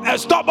develop a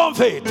stubborn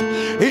faith.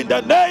 In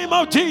the name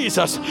of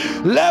Jesus.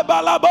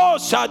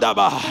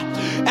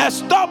 A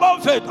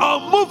stubborn faith,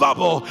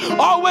 unmovable,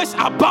 always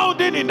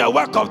abounding in the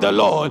work of the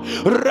Lord.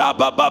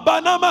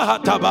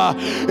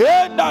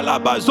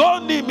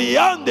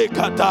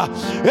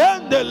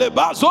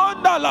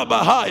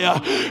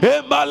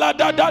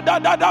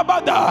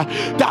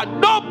 That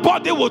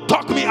nobody will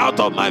talk me out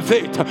of my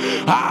faith.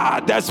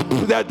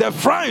 The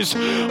friends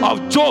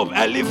of Job,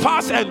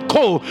 Eliphaz and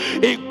co,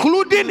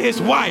 including his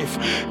wife,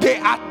 they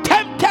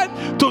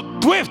attempted to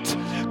drift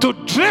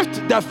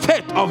the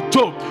faith of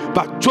Job,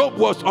 but Job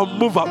was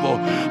unmovable.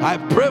 I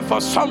pray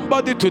for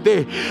somebody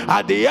today.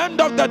 At the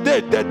end of the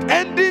day, the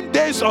ending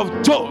days of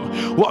Job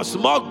was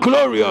more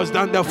glorious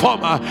than the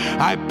former.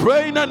 I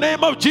pray in the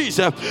name of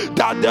Jesus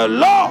that the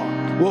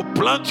Lord will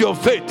plant your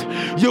faith.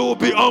 You will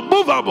be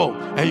unmovable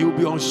and you will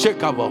be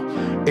unshakable.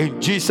 In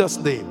Jesus'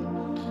 name,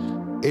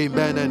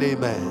 amen and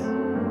amen.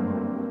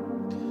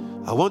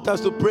 I want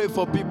us to pray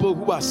for people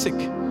who are sick.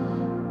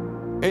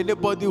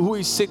 Anybody who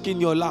is sick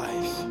in your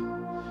life,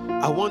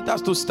 I want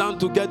us to stand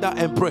together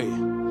and pray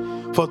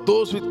for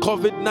those with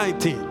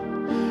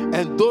COVID-19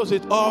 and those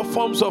with all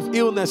forms of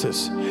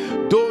illnesses,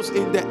 those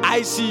in the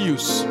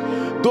ICUs,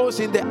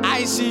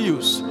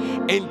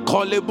 in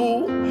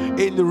Kolebu,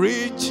 in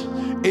Ridge,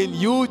 in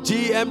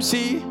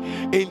UGMC,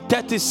 in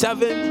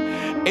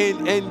 37,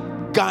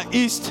 in Ga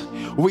East.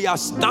 We are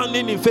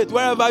standing in faith.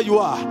 Wherever you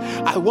are,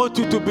 I want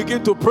you to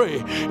begin to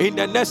pray. In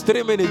the next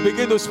 3 minutes,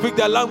 begin to speak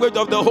the language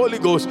of the Holy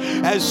Ghost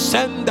and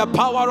send the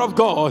power of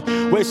God.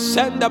 We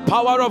send the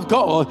power of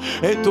God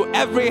into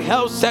every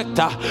health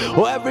sector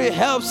or every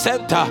health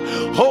center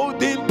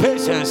holding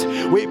patients.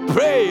 We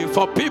pray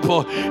for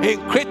people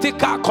in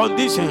critical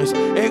conditions,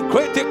 in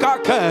critical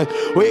care.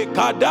 We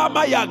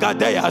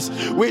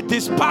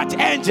dispatch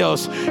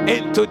angels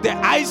into the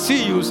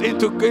ICUs,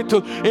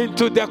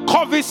 into the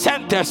COVID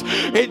centers,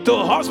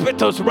 into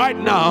hospitals right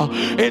now,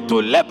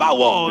 into labor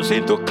wards,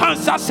 into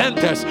cancer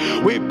centers.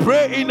 We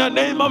pray in the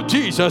name of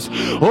Jesus.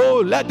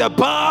 Oh, let the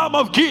balm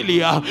of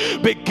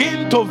Gilead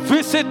begin to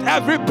visit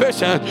every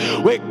patient.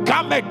 We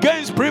come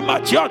against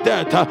premature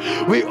death.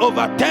 We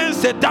overturn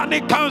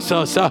satanic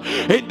cancers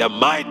in the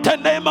mighty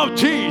name of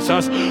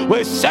Jesus.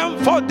 We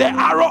send forth the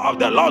arrow of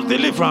the Lord's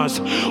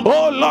deliverance.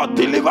 Oh Lord,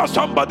 deliver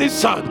somebody's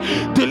son,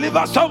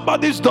 deliver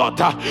somebody's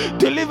daughter,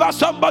 deliver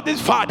somebody's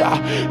father,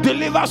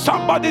 deliver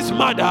somebody's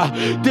mother,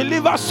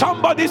 deliver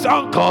somebody's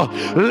uncle.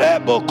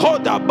 Lebo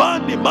koda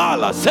bani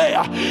mala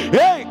seya.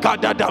 Hey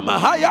kadada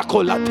mahaya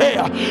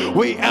kolatea.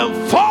 We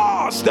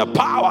enforce the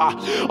power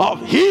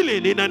of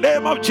healing in the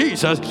name of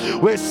Jesus.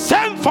 We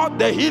send forth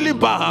the healing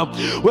balm.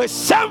 We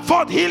send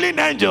forth healing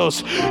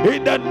angels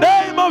in the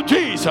name of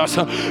Jesus.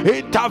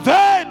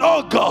 Intervene,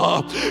 oh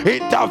God.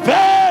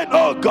 Intervene,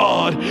 oh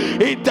God.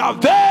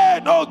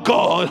 Intervene, oh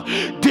God.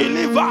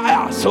 Deliver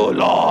us, oh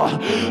Lord.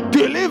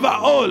 Deliver,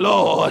 oh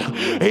Lord,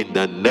 in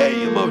the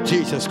name of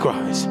Jesus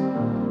Christ.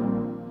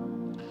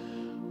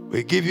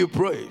 We give you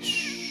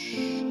praise.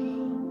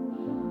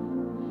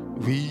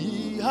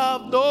 We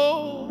have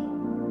no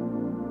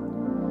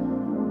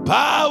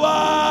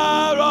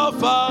power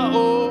of our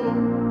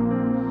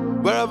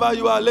own. Wherever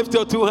you are, lift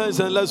your two hands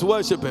and let's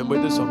worship Him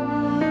with this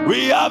song.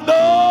 We have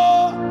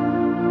no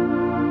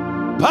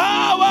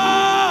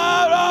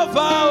power of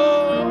our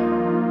own.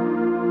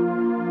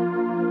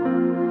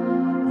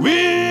 We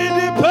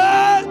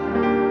depend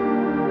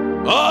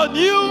on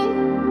you,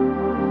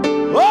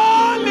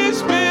 Holy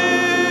Spirit.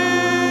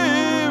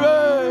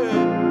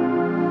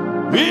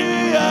 We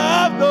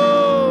have no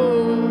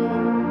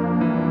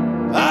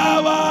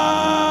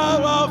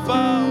power of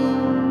our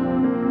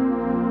own.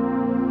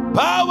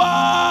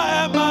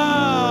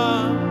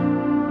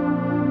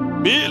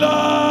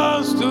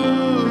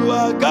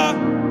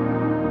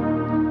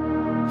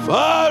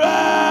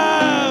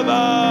 forever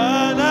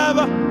and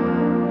ever.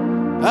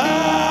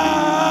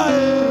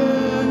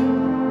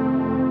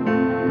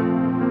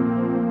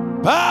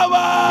 Power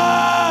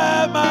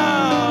and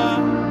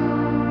might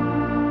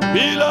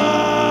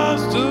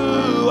belongs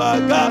to our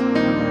God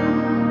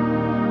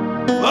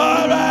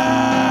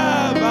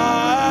forever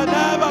and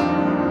ever.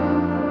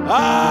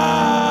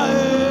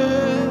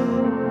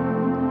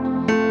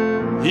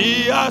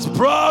 He has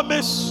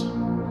promised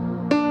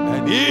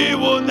and he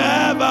will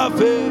never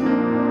fail.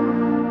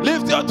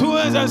 Lift your two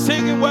hands and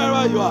sing him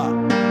wherever you are.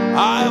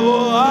 I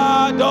will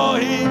adore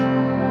him.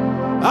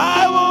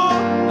 I will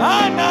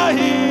honor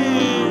him.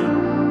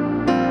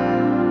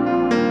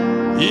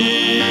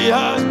 He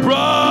has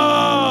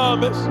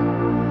promised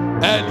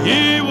and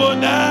he will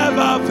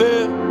never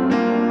fail.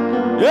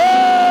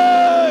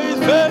 Yeah, he's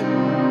faith.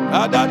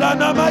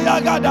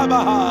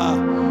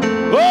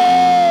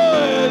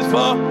 Oh, it's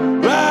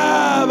forevermore.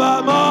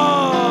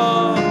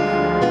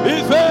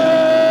 His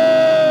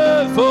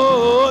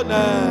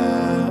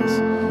faithfulness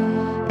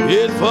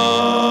is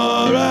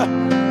forever.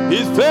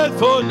 His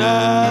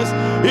faithfulness,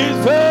 His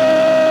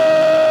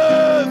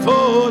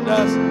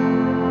faithfulness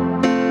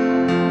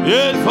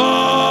is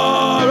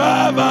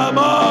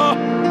forevermore.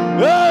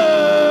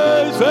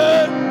 His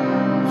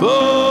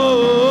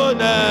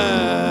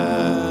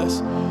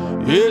faithfulness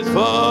is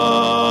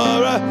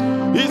forever.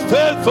 His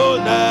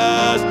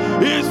faithfulness,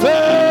 His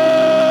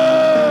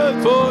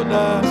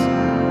faithfulness,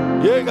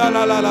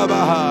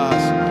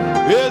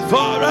 is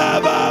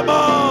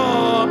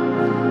forevermore.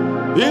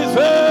 His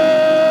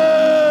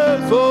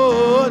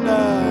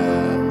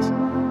faithfulness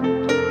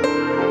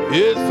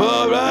is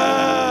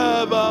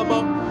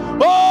forevermore.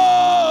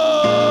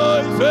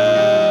 Oh, His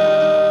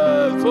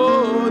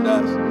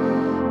faithfulness.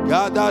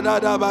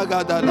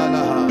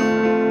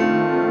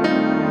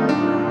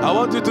 I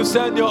want you to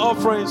send your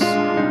offerings.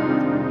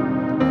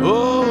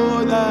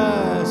 Oh,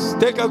 yes.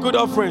 Take a good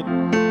offering.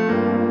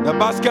 The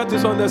basket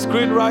is on the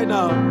screen right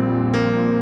now.